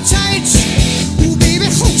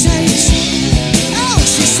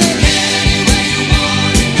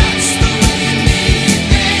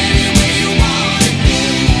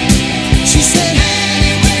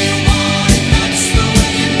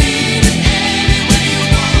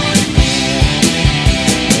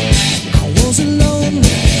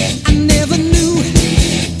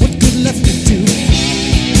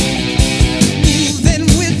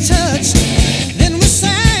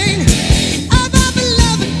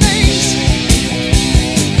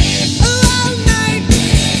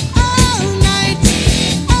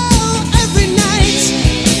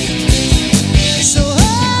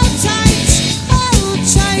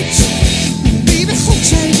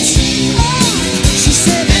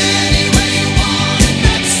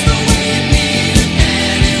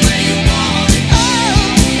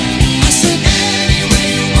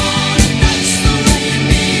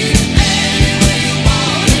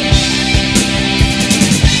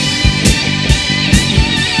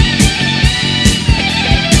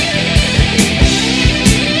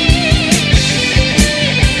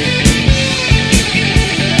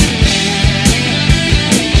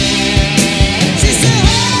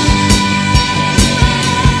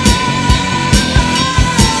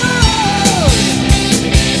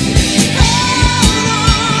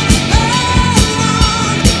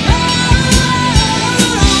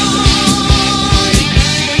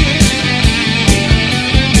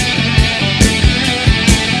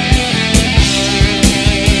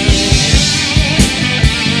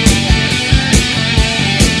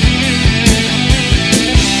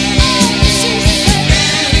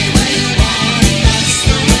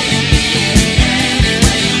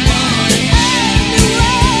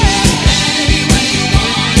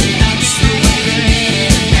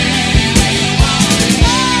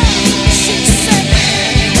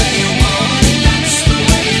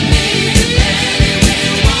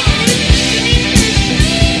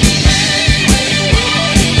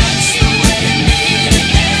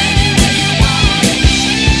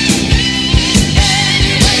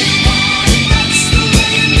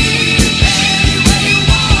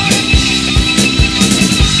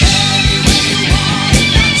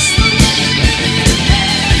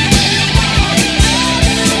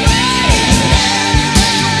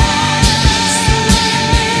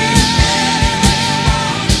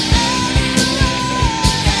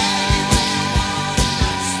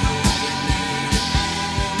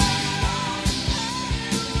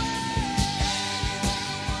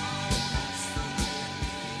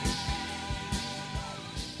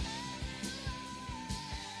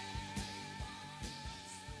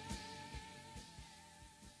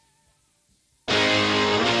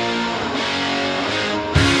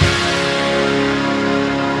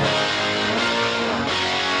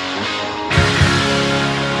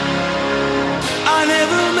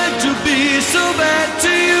 like to be so bad to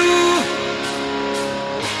you.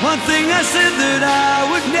 One thing I said that I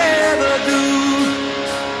would never do.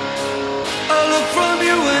 A look from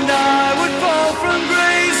you and I would fall from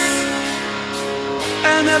grace,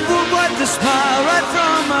 and that would wipe the smile right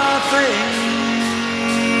from my face.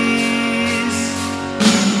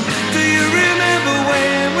 Do you remember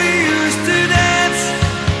when we used to dance,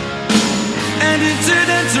 and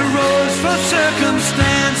incidents arose from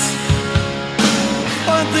circumstance?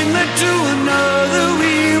 One thing led to another,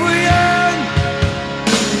 we were young,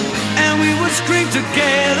 and we would scream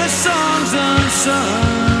together songs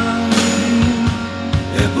unsung.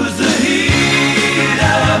 It was the heat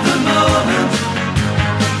of the moment,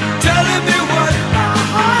 telling me what my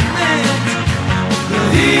heart meant. The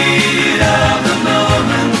heat of the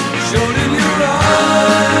moment showed in your eyes.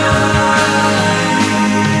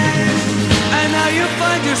 And now you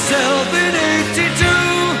find yourself in 82.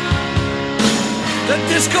 The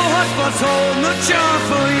disco hotspots hold no charm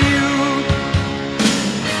for you.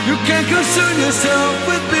 You can't concern yourself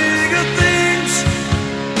with bigger things.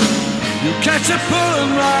 You catch a pull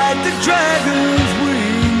and ride the dragon's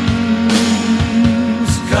wings.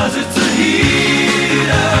 'Cause it's the heat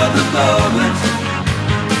of the moment,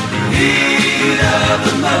 the heat of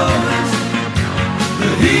the moment,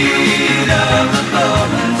 the heat of the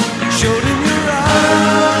moment showed in your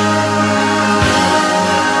eyes.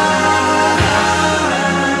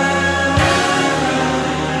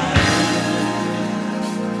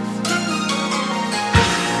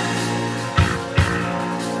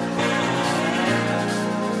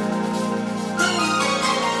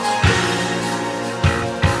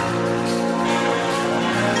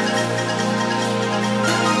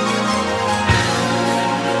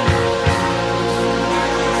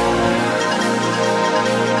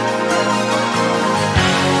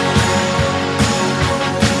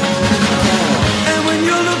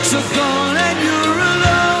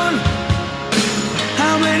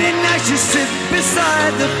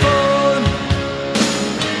 Beside the phone,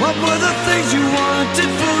 what were the things you wanted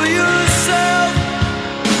for yourself?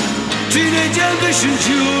 Teenage ambitions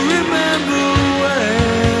you'll remember well.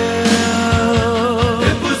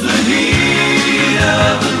 It was the heat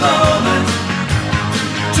of the moment,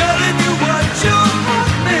 telling you what your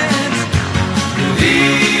heart meant. The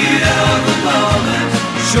heat of the moment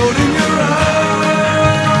showed in your eyes.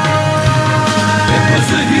 It was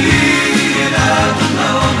the heat of the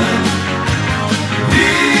moment,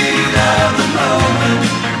 heat of the moment,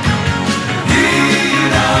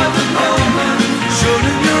 heat of the moment, showed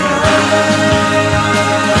in your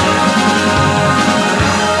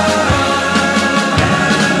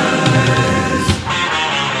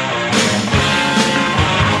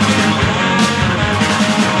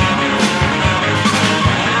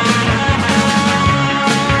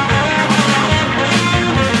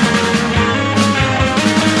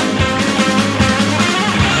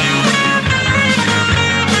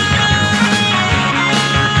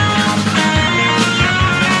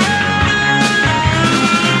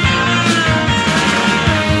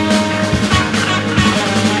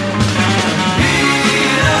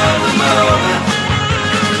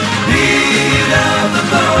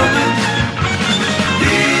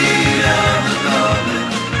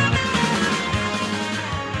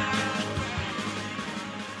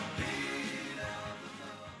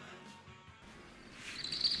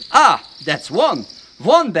That's one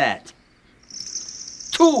bat.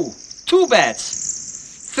 Two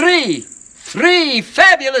bats. Three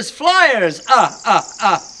fabulous flyers.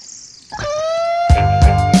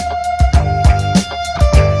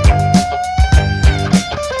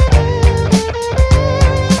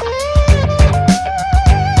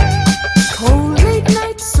 Cold late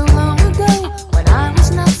nights so long ago, when I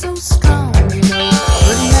was not so strong, you know.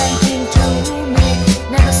 Good man came to me,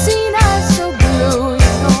 never seen eyes so blue.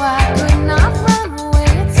 You know I could not run away,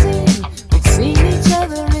 it seemed. We'd seen each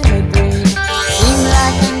other in a dream. Seemed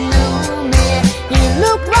like he knew me, he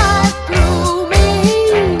looked right through me.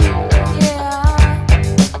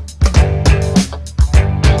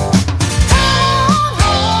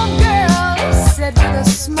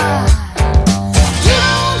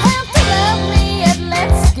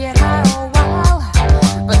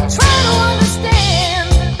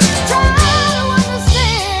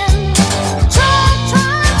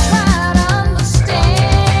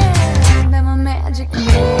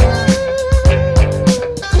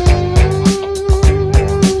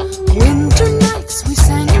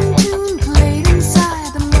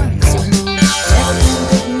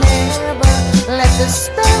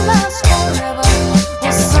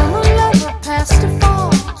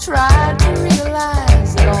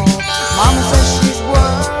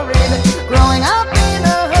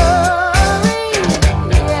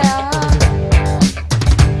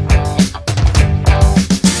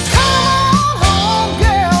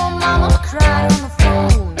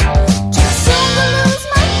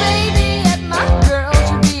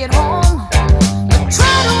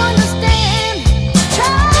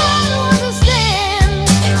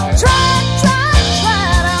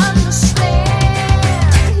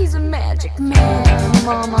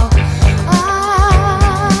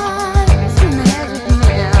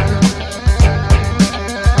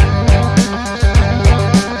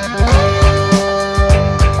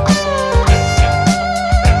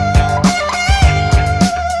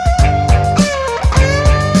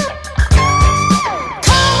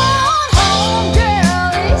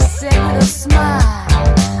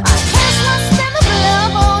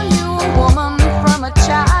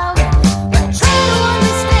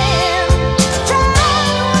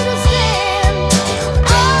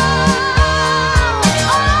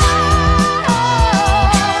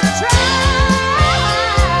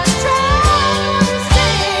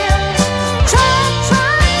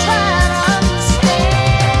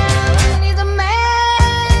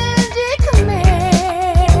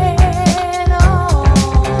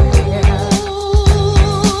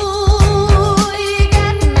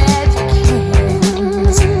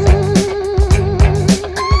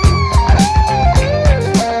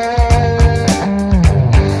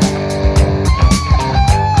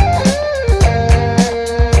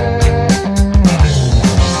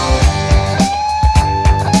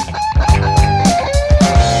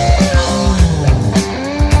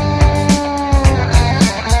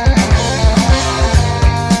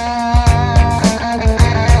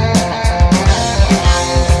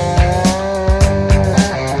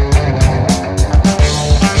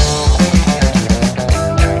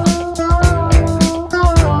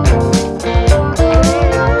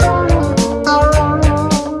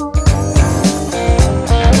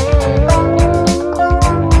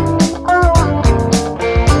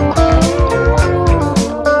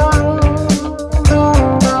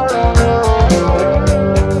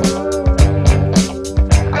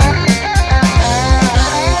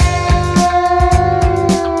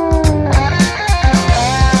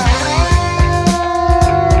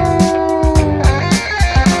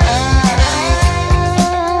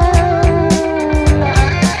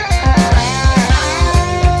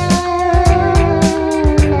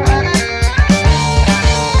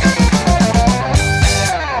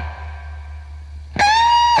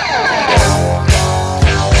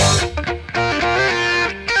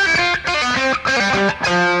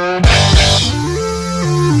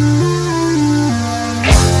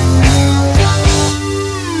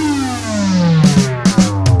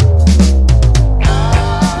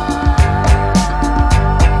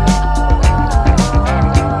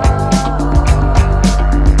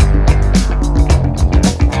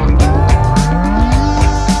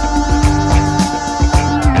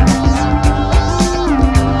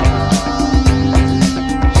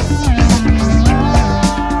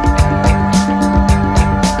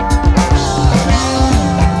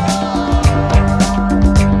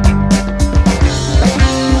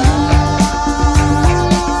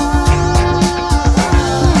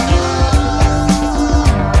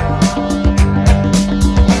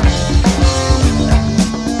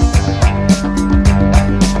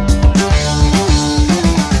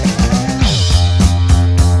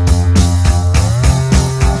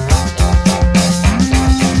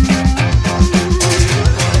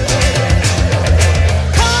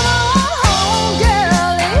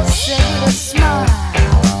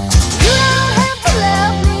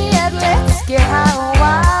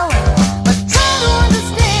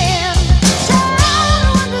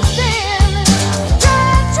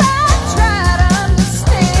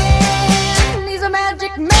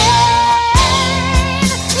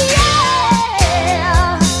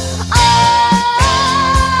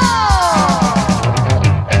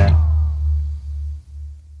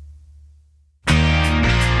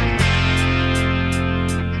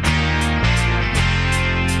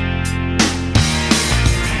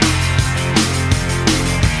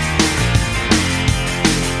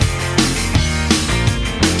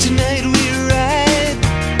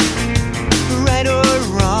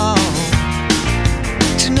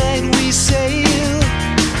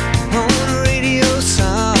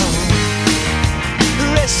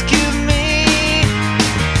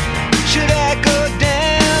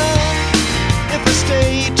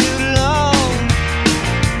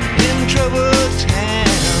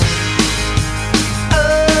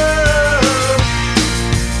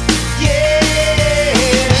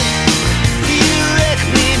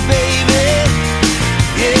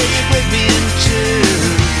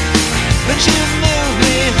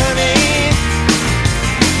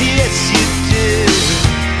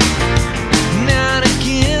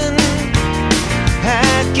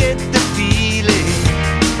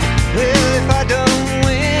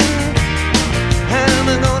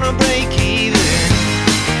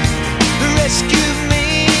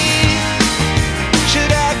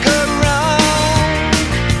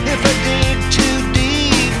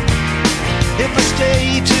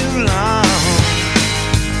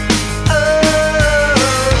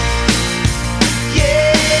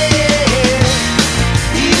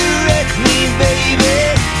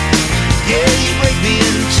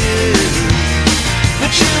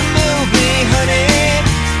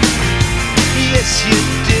 you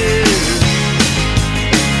do.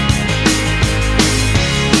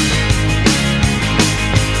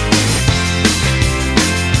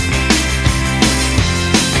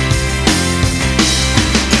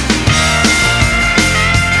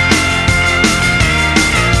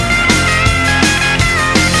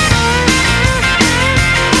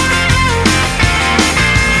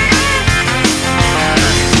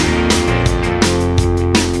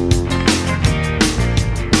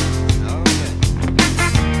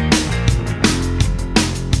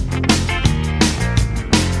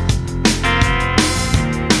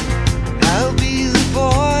 I'll be the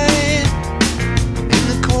boy in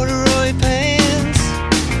the corduroy pants.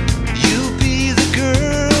 You'll be the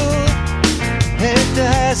girl at the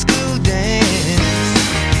high school dance.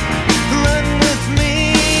 Run with me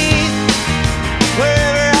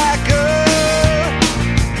wherever I go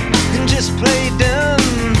and just play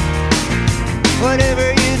dumb,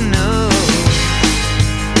 whatever you know.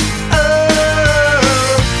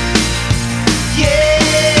 Oh, yeah.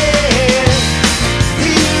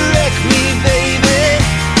 You wreck me, baby.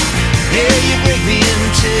 Yeah, you break me in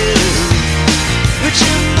two. But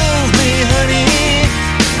you move me, honey.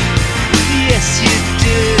 Yes, you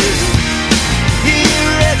do. You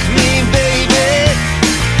wreck me, baby.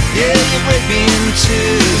 Yeah, you break me in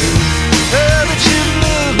two. Oh, but you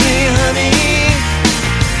move me, honey.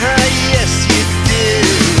 Ah, yes, you do.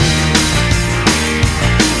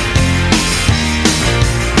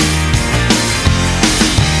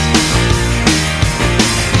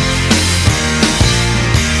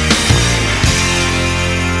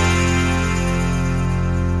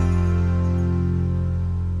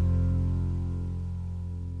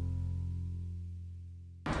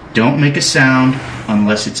 Don't make a sound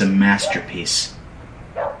unless it's a masterpiece.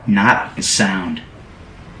 Not a sound.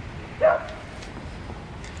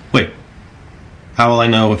 Wait. How will I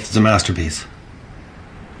know if it's a masterpiece?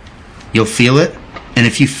 You'll feel it, and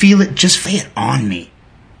if you feel it, just lay it on me.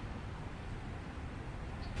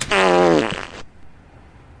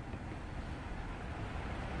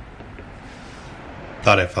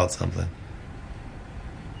 Thought I felt something.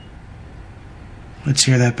 Let's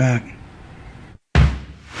hear that back.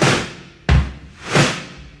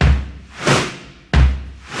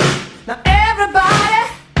 Now everybody,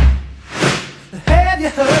 have you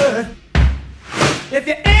heard? If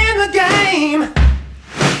you're in the game,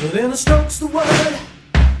 then the stroke's the word.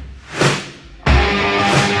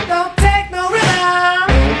 Don't take no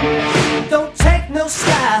rhythm, don't take no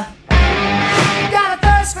style. Got a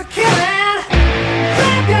thirst for killing,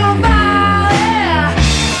 grab your body.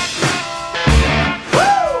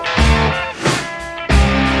 Woo!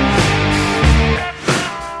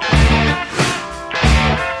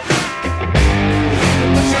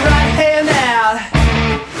 Put your right hand out,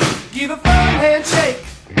 give a firm handshake.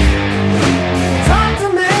 Talk to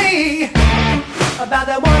me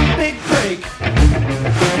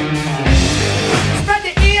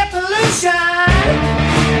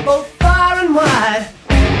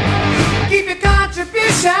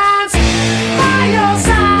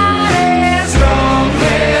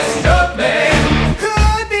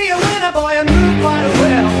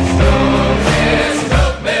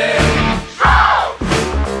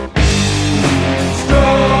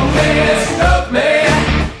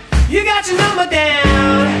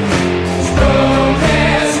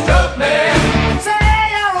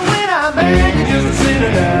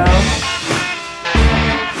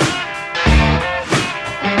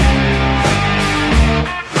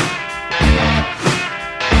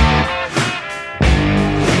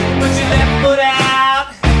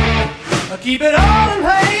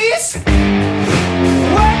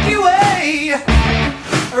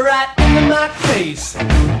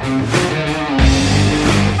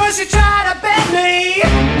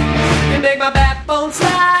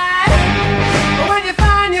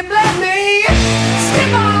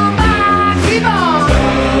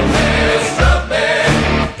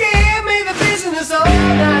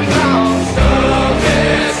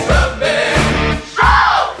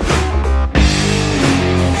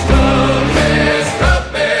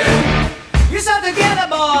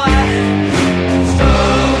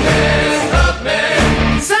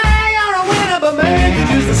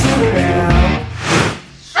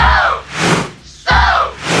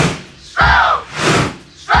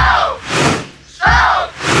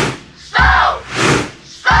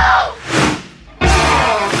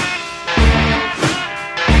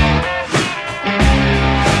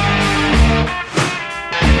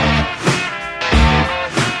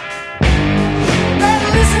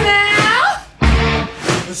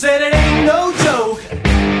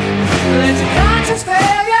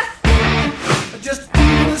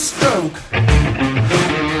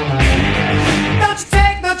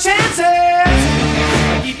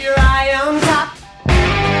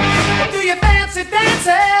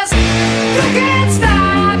can't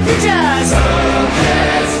stop, you just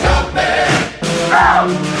can't stop me. Oh,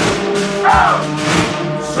 oh,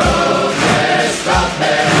 can't stop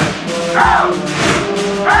me. Oh,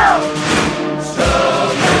 oh,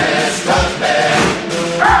 can't stop me.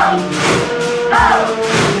 Oh, oh,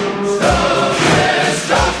 can't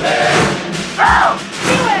stop me. Oh,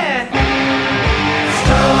 do it.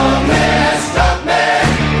 Can't stop me.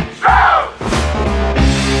 Oh.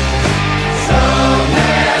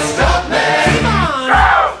 Can't stop me. Come on.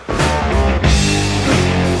 Oh.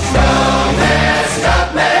 Can't stop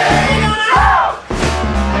me. Oh.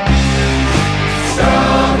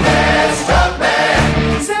 Can't stop me.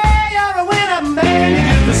 Say you're a winner, man. You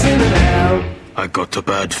get the sinner now. I got a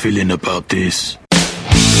bad feeling about this.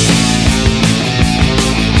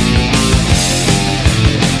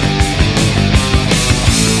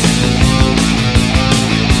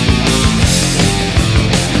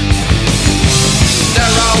 There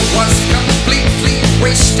I was completely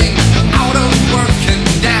wasting, out of work and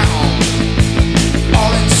down.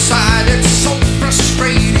 All inside, it's so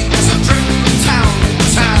frustrating as I trip from town to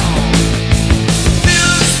town.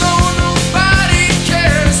 Feel as though nobody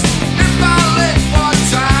cares if I let one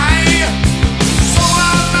die. So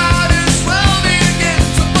I'm out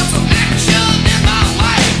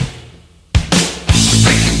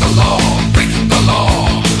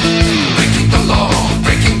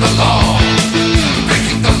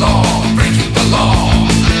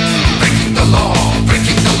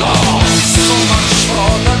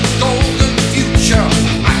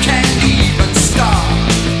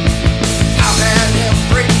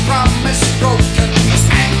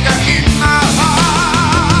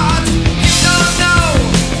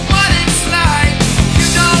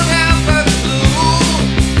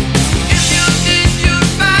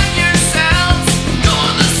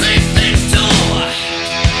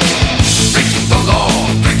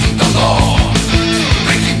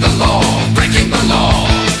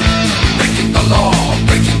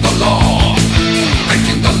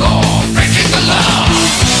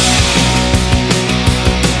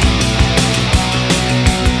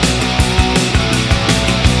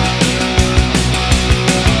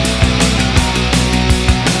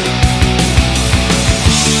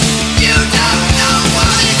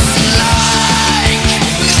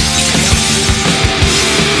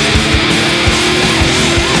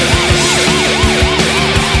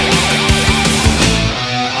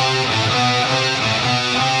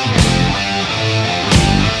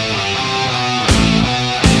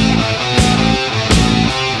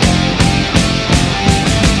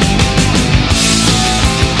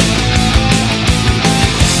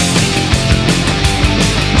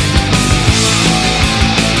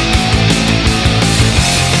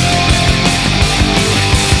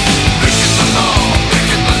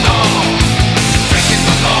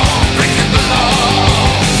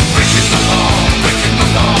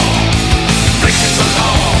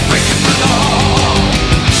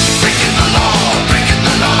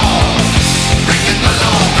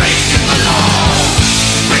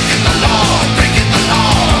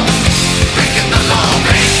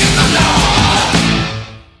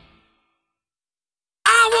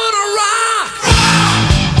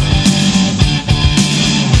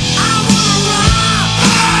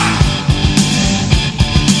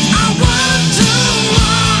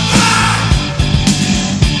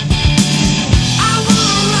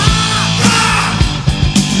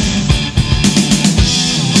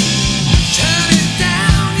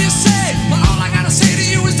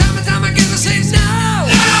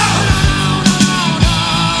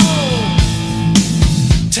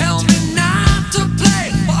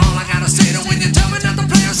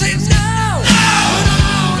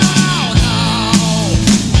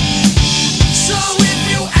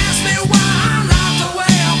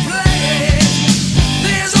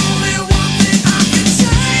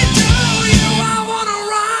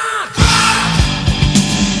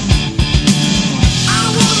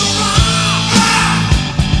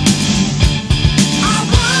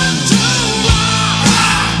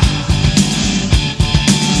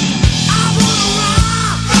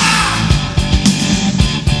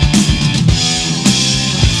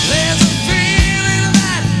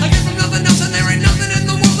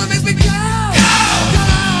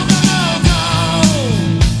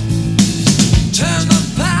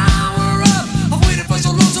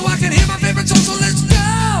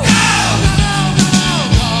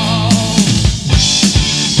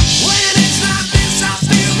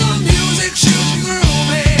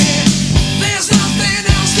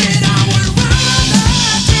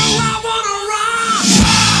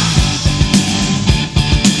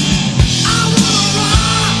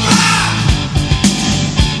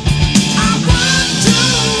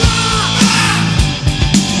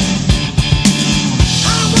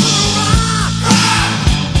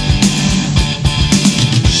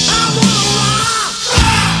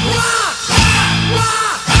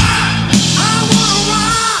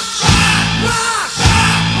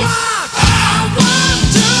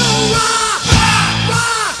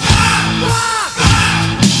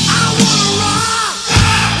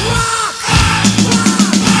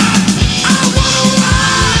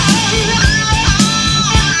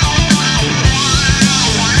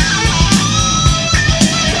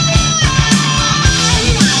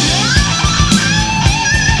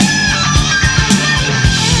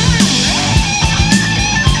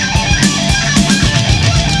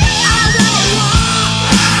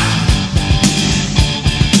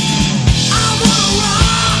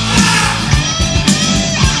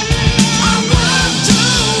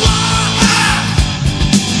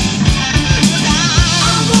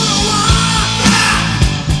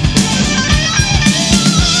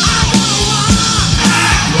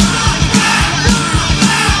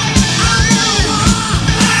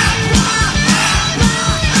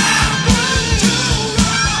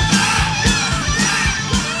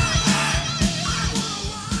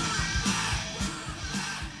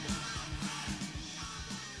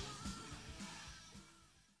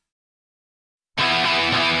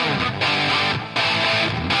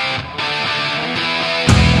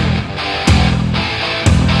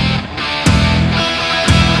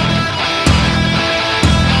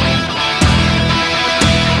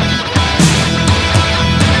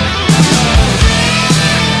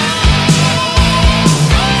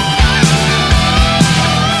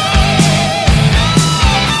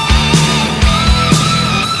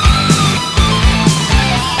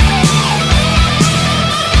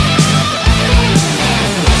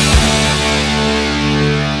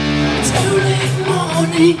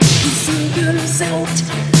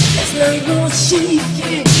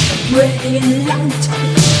breaking out.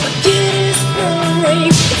 Forget his brain,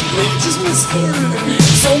 it scratches my skin.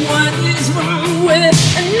 So what is wrong with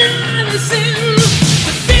another sin?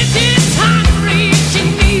 The bitch is hungry, she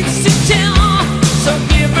needs to tell. So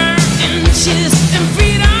give her inches and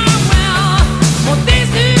feed her well. More days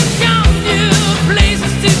to come, new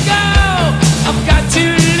places to go. I've got to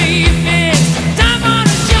leave it, time for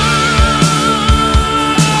the show.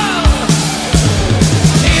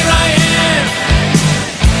 Here I am,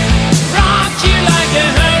 rock you like a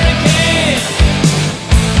hurricane.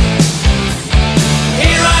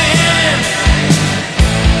 Here I am,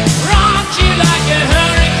 rock you like a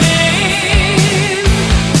hurricane.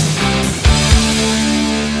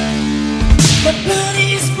 My blood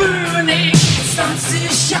is burning, it starts to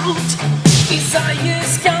shout.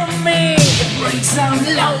 Desire's coming, it breaks out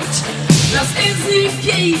loud. Lost in the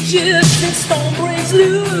cages and storm breaks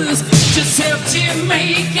loose. Just have to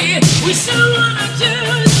make it, we still wanna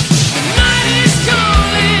choose. The night is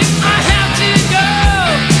calling, I have to go.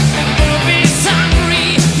 The wolf is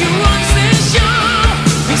hungry, he runs the show.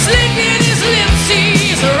 He's licking his lips,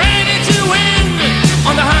 he's ready to win.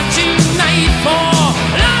 On the hunt tonight for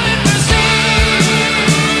love and mercy.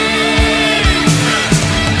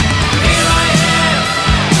 Here I am,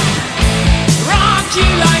 rock you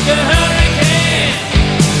like a hurricane.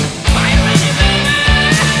 Are you ready, baby?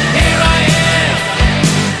 Here I am,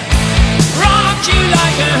 rock you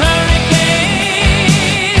like a hurricane.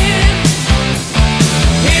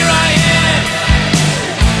 Here I am,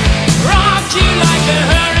 rock you like a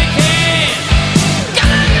hurricane.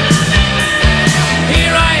 Come on, baby.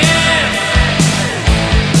 Here I am,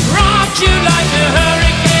 rock you like a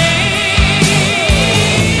hurricane.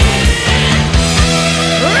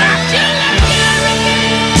 Rock you like a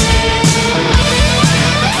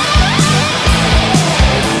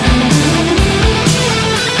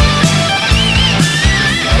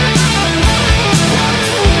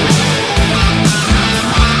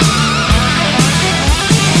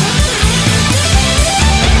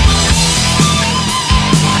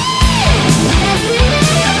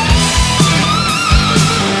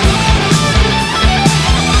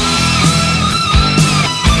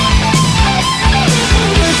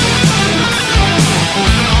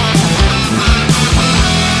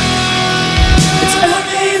It's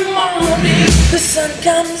early morning, the sun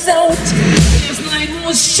comes out. This night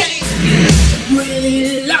was shaking,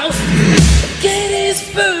 really loud. The gate is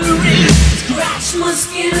burning, scratch my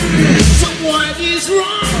skin. So what is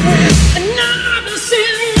wrong with another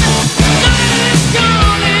sin? Night is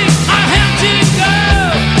calling, I have to go.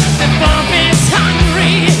 The bomb is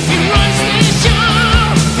hungry, he runs the show.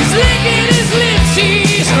 He's licking his lips,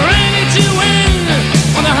 he's ready to win.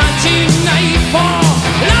 On the hunt tonight for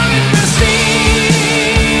love and mercy.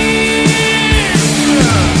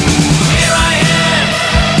 Here I am,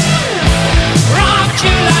 rock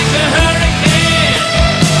you like a hurricane.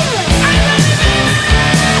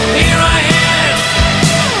 Here I am,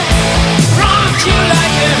 rock you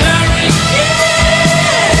like a hurricane.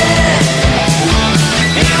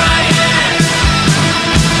 Here I am,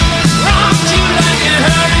 rock you like a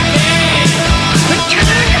hurricane.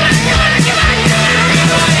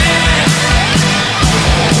 Here I am,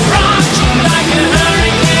 rock you like a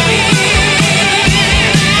hurricane.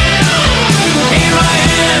 Here I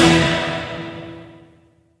am.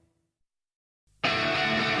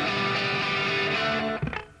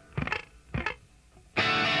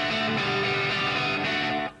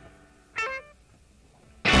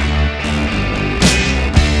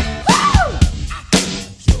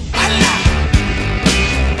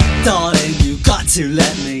 Darling, you got to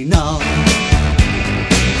let me know.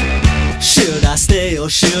 Should I stay or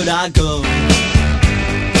should I go?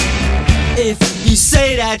 If you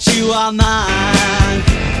say that you are mine,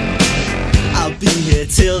 I'll be here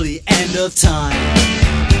till the end of time.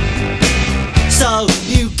 So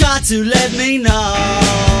you got to let me know.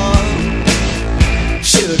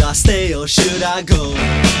 Should I stay or should I go?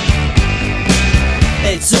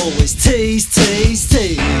 It's always tease, tease,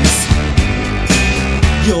 tease.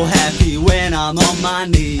 You're happy when I'm on my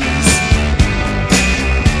knees.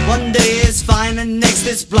 One day it's fine and next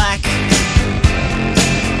it's black.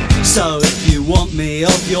 So if you want me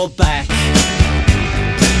off your back,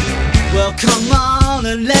 well come on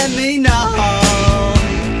and let me know.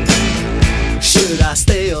 Should I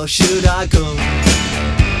stay or should I go?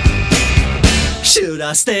 Should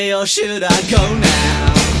I stay or should I go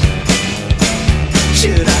now?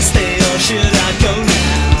 Should I stay or should I go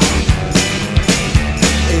now?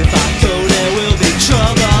 If I go there will be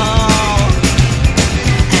trouble,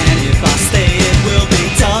 and if I stay it will be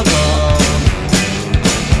double.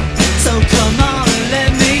 So come on and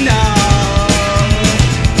let me know.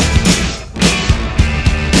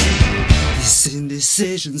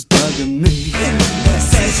 Indecision's bugging me.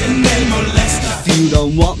 Indecision, they molest us. If you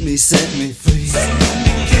don't want me, set me free.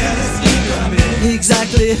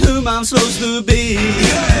 Exactly whom I'm supposed to be.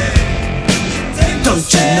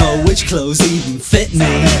 Don't you know which clothes even fit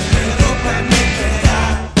me?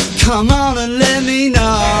 Come on and let me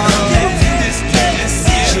know.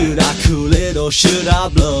 Should I cool it or should I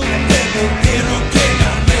blow?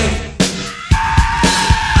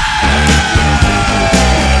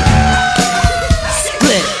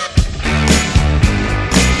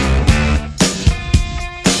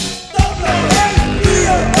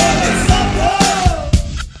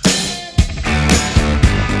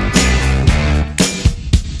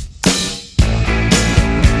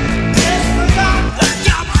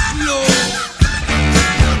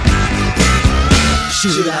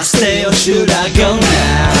 Should I stay or should I go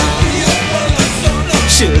now?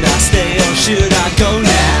 Should I stay or should I go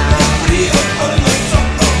now?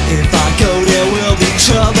 If I go there will be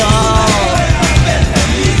trouble,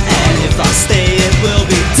 and if I stay it will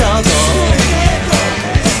be double.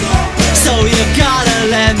 So you gotta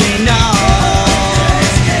let me know.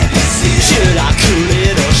 Should I cool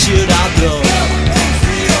it or should I blow?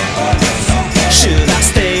 Should I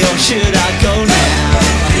stay or should I go now?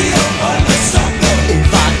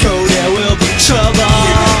 Trouble, and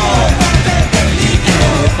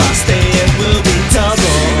if I stay it will be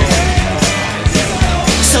double.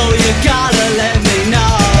 So you gotta let me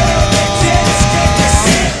know.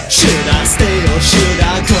 Should I stay or should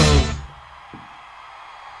I go?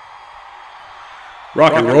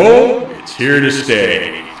 Rock and roll, it's here to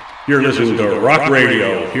stay. You're listening to Rock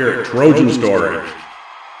Radio here at Trojan Storage.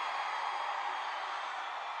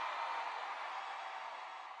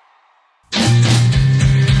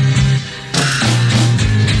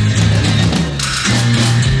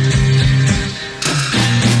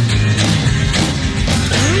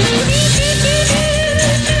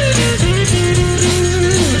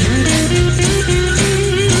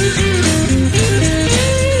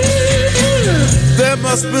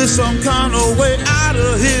 Must be some kind of way out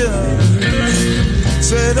of here.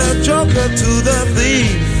 Say the joker to the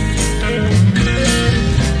thief.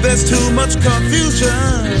 There's too much confusion.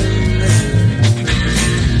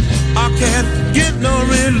 I can't get no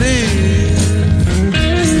relief.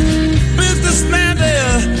 Businessman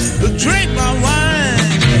there, drink my wine.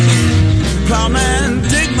 Plowman,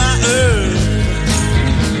 dig my earth.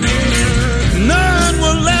 None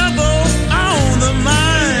will ever own the mine.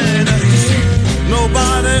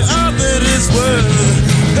 Nobody of it is worth.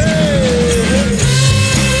 Hey,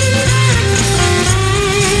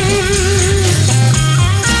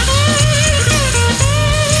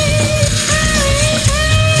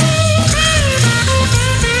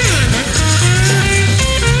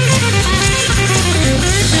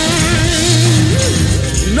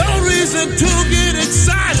 no reason to get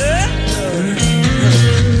excited.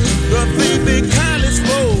 The thief be kindly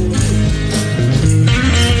spoke.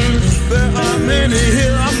 There are many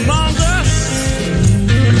here among us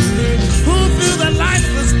who feel that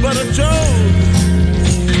life is but a joke.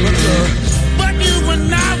 But you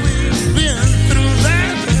and I, we've been through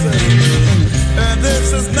that, and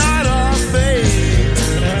this is not our fate.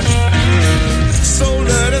 So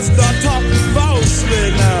let us start talking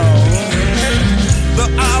falsely now. The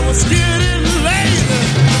hour's getting late.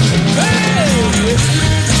 Hey!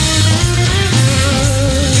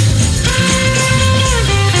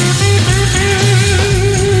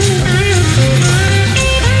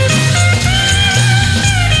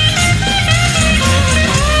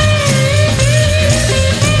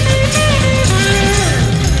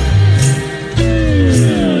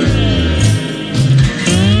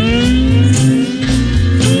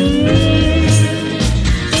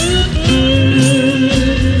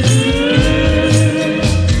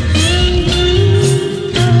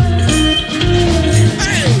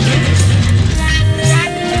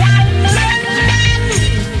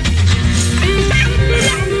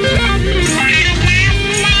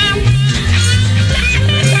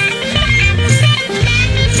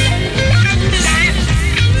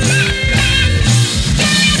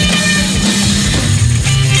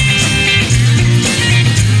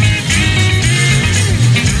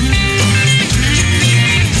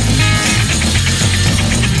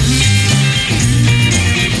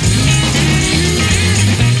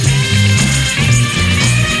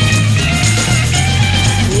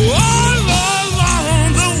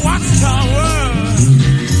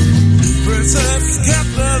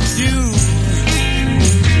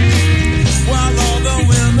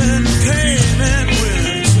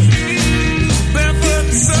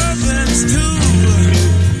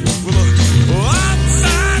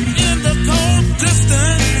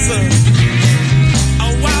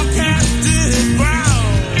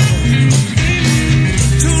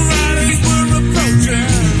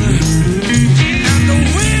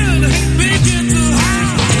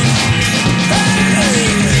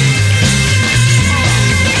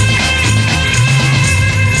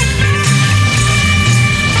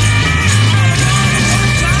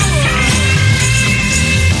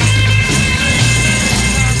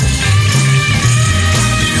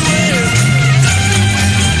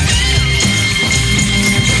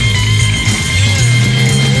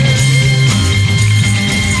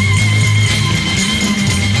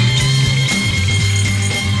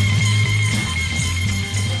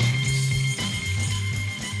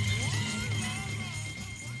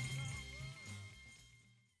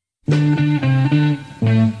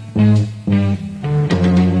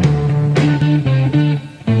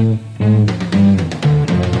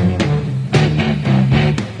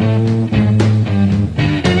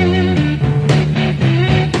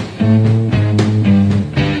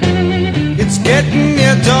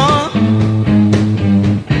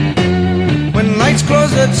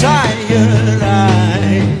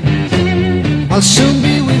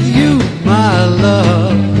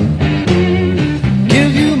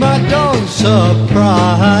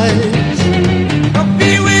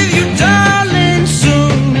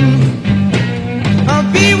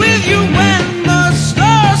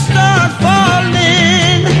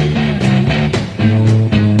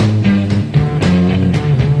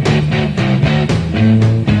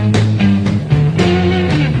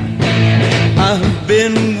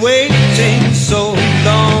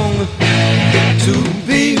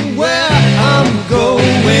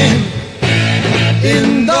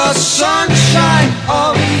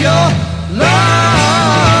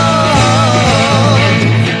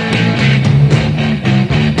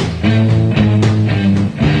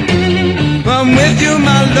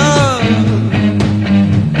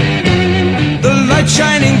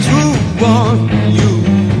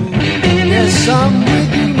 Yes, I'm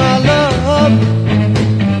with you, my love.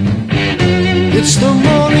 It's the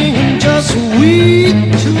morning and just we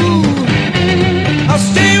two. I'll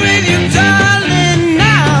stay with you, darling,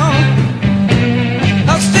 now.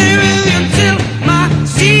 I'll stay with you till my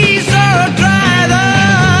seas are dried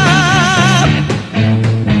up.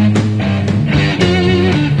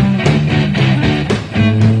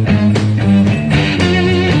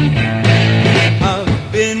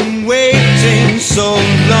 I've been waiting so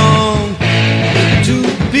long to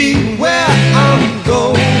be where I'm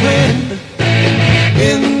going,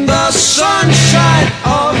 in the sunshine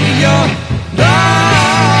of your love.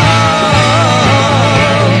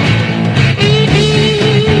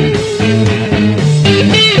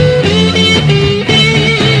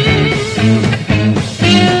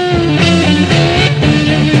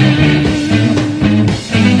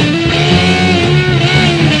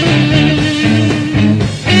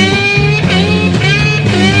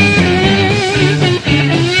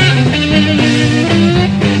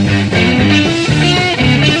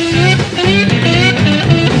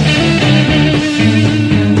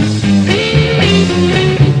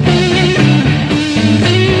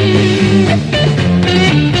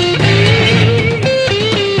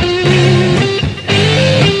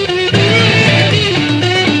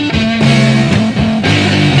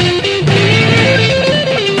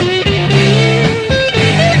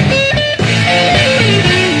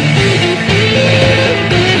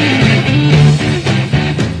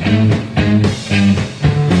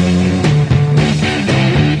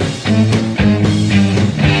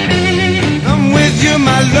 I'm with you,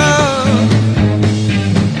 my love.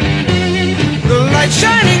 The light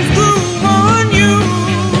shining through on you.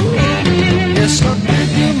 Yes, I'm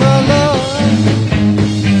with you, my love.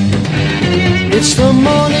 It's the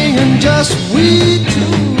morning and just we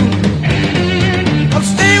two. I'll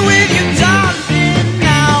stay with you, darling,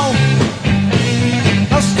 now.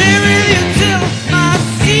 I'll stay with you till my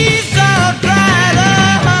seas are dried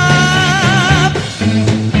up.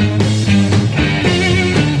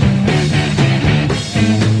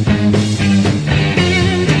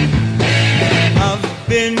 I've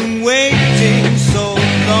been waiting so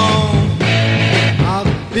long.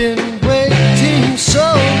 I've been waiting so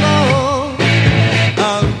long.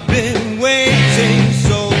 I've been waiting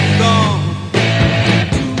so long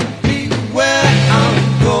to be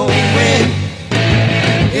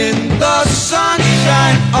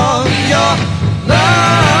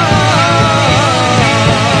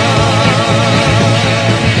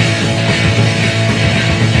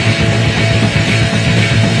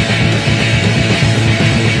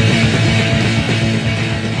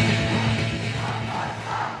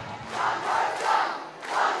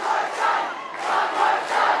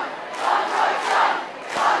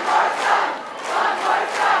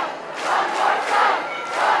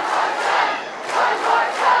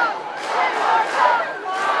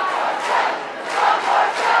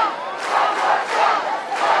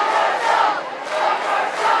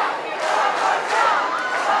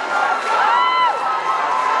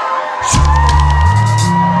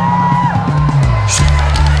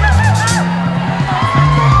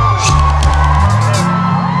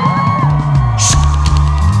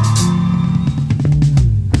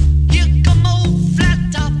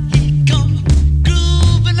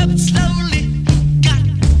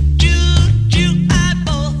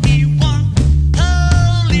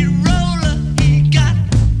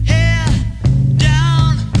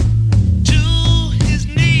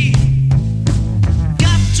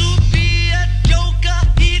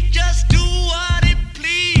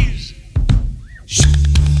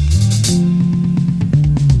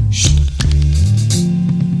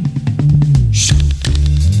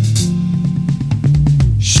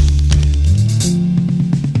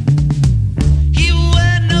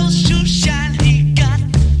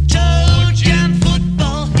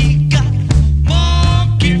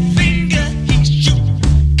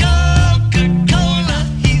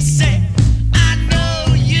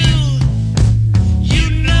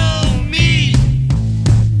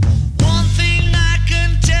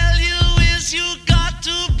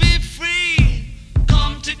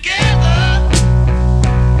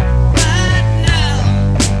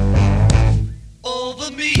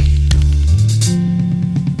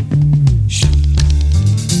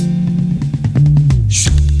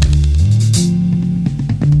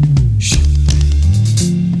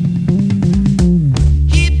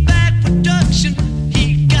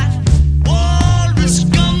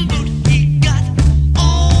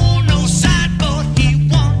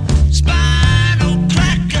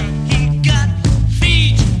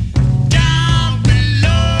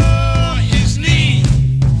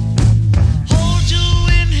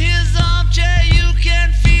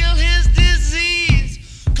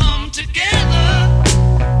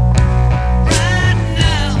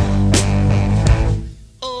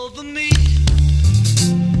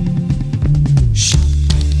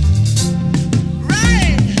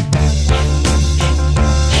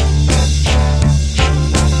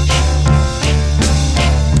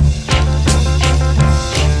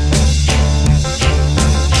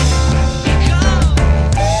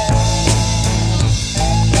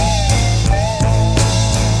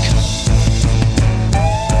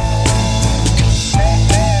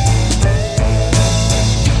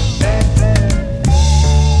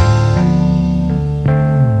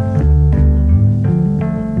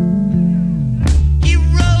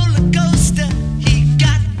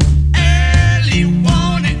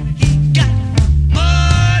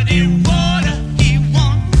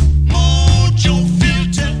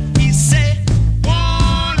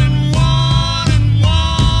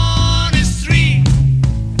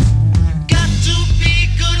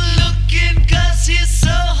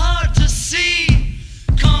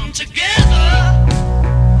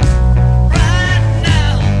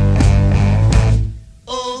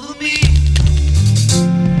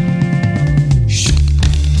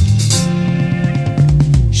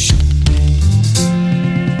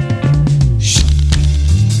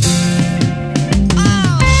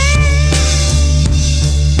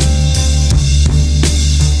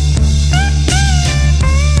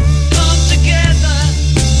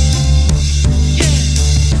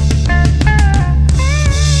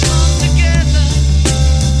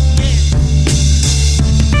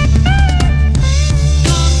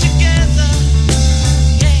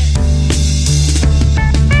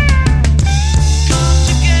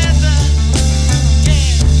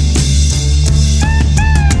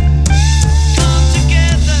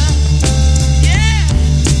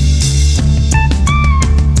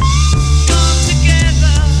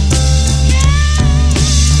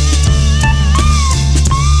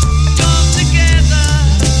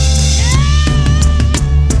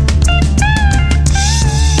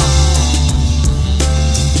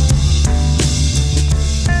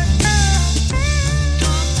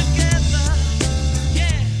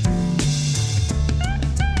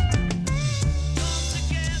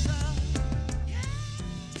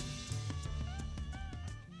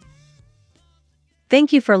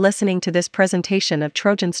Thank you for listening to this presentation of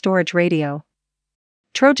Trojan Storage Radio.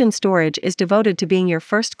 Trojan Storage is devoted to being your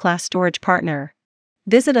first-class storage partner.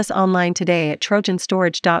 Visit us online today at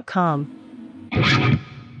trojanstorage.com. Trojan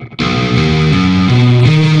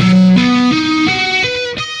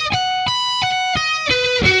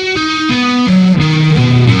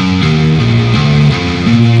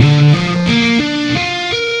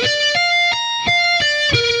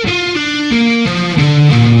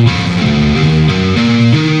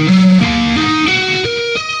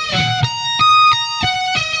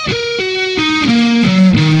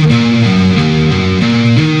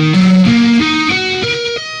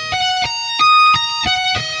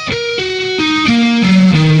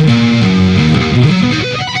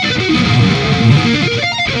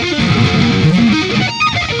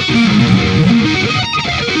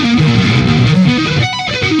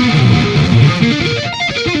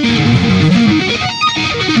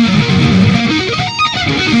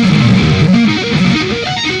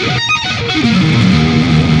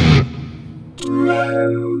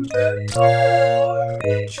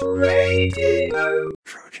Storage Radio.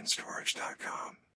 TrojanStorage.com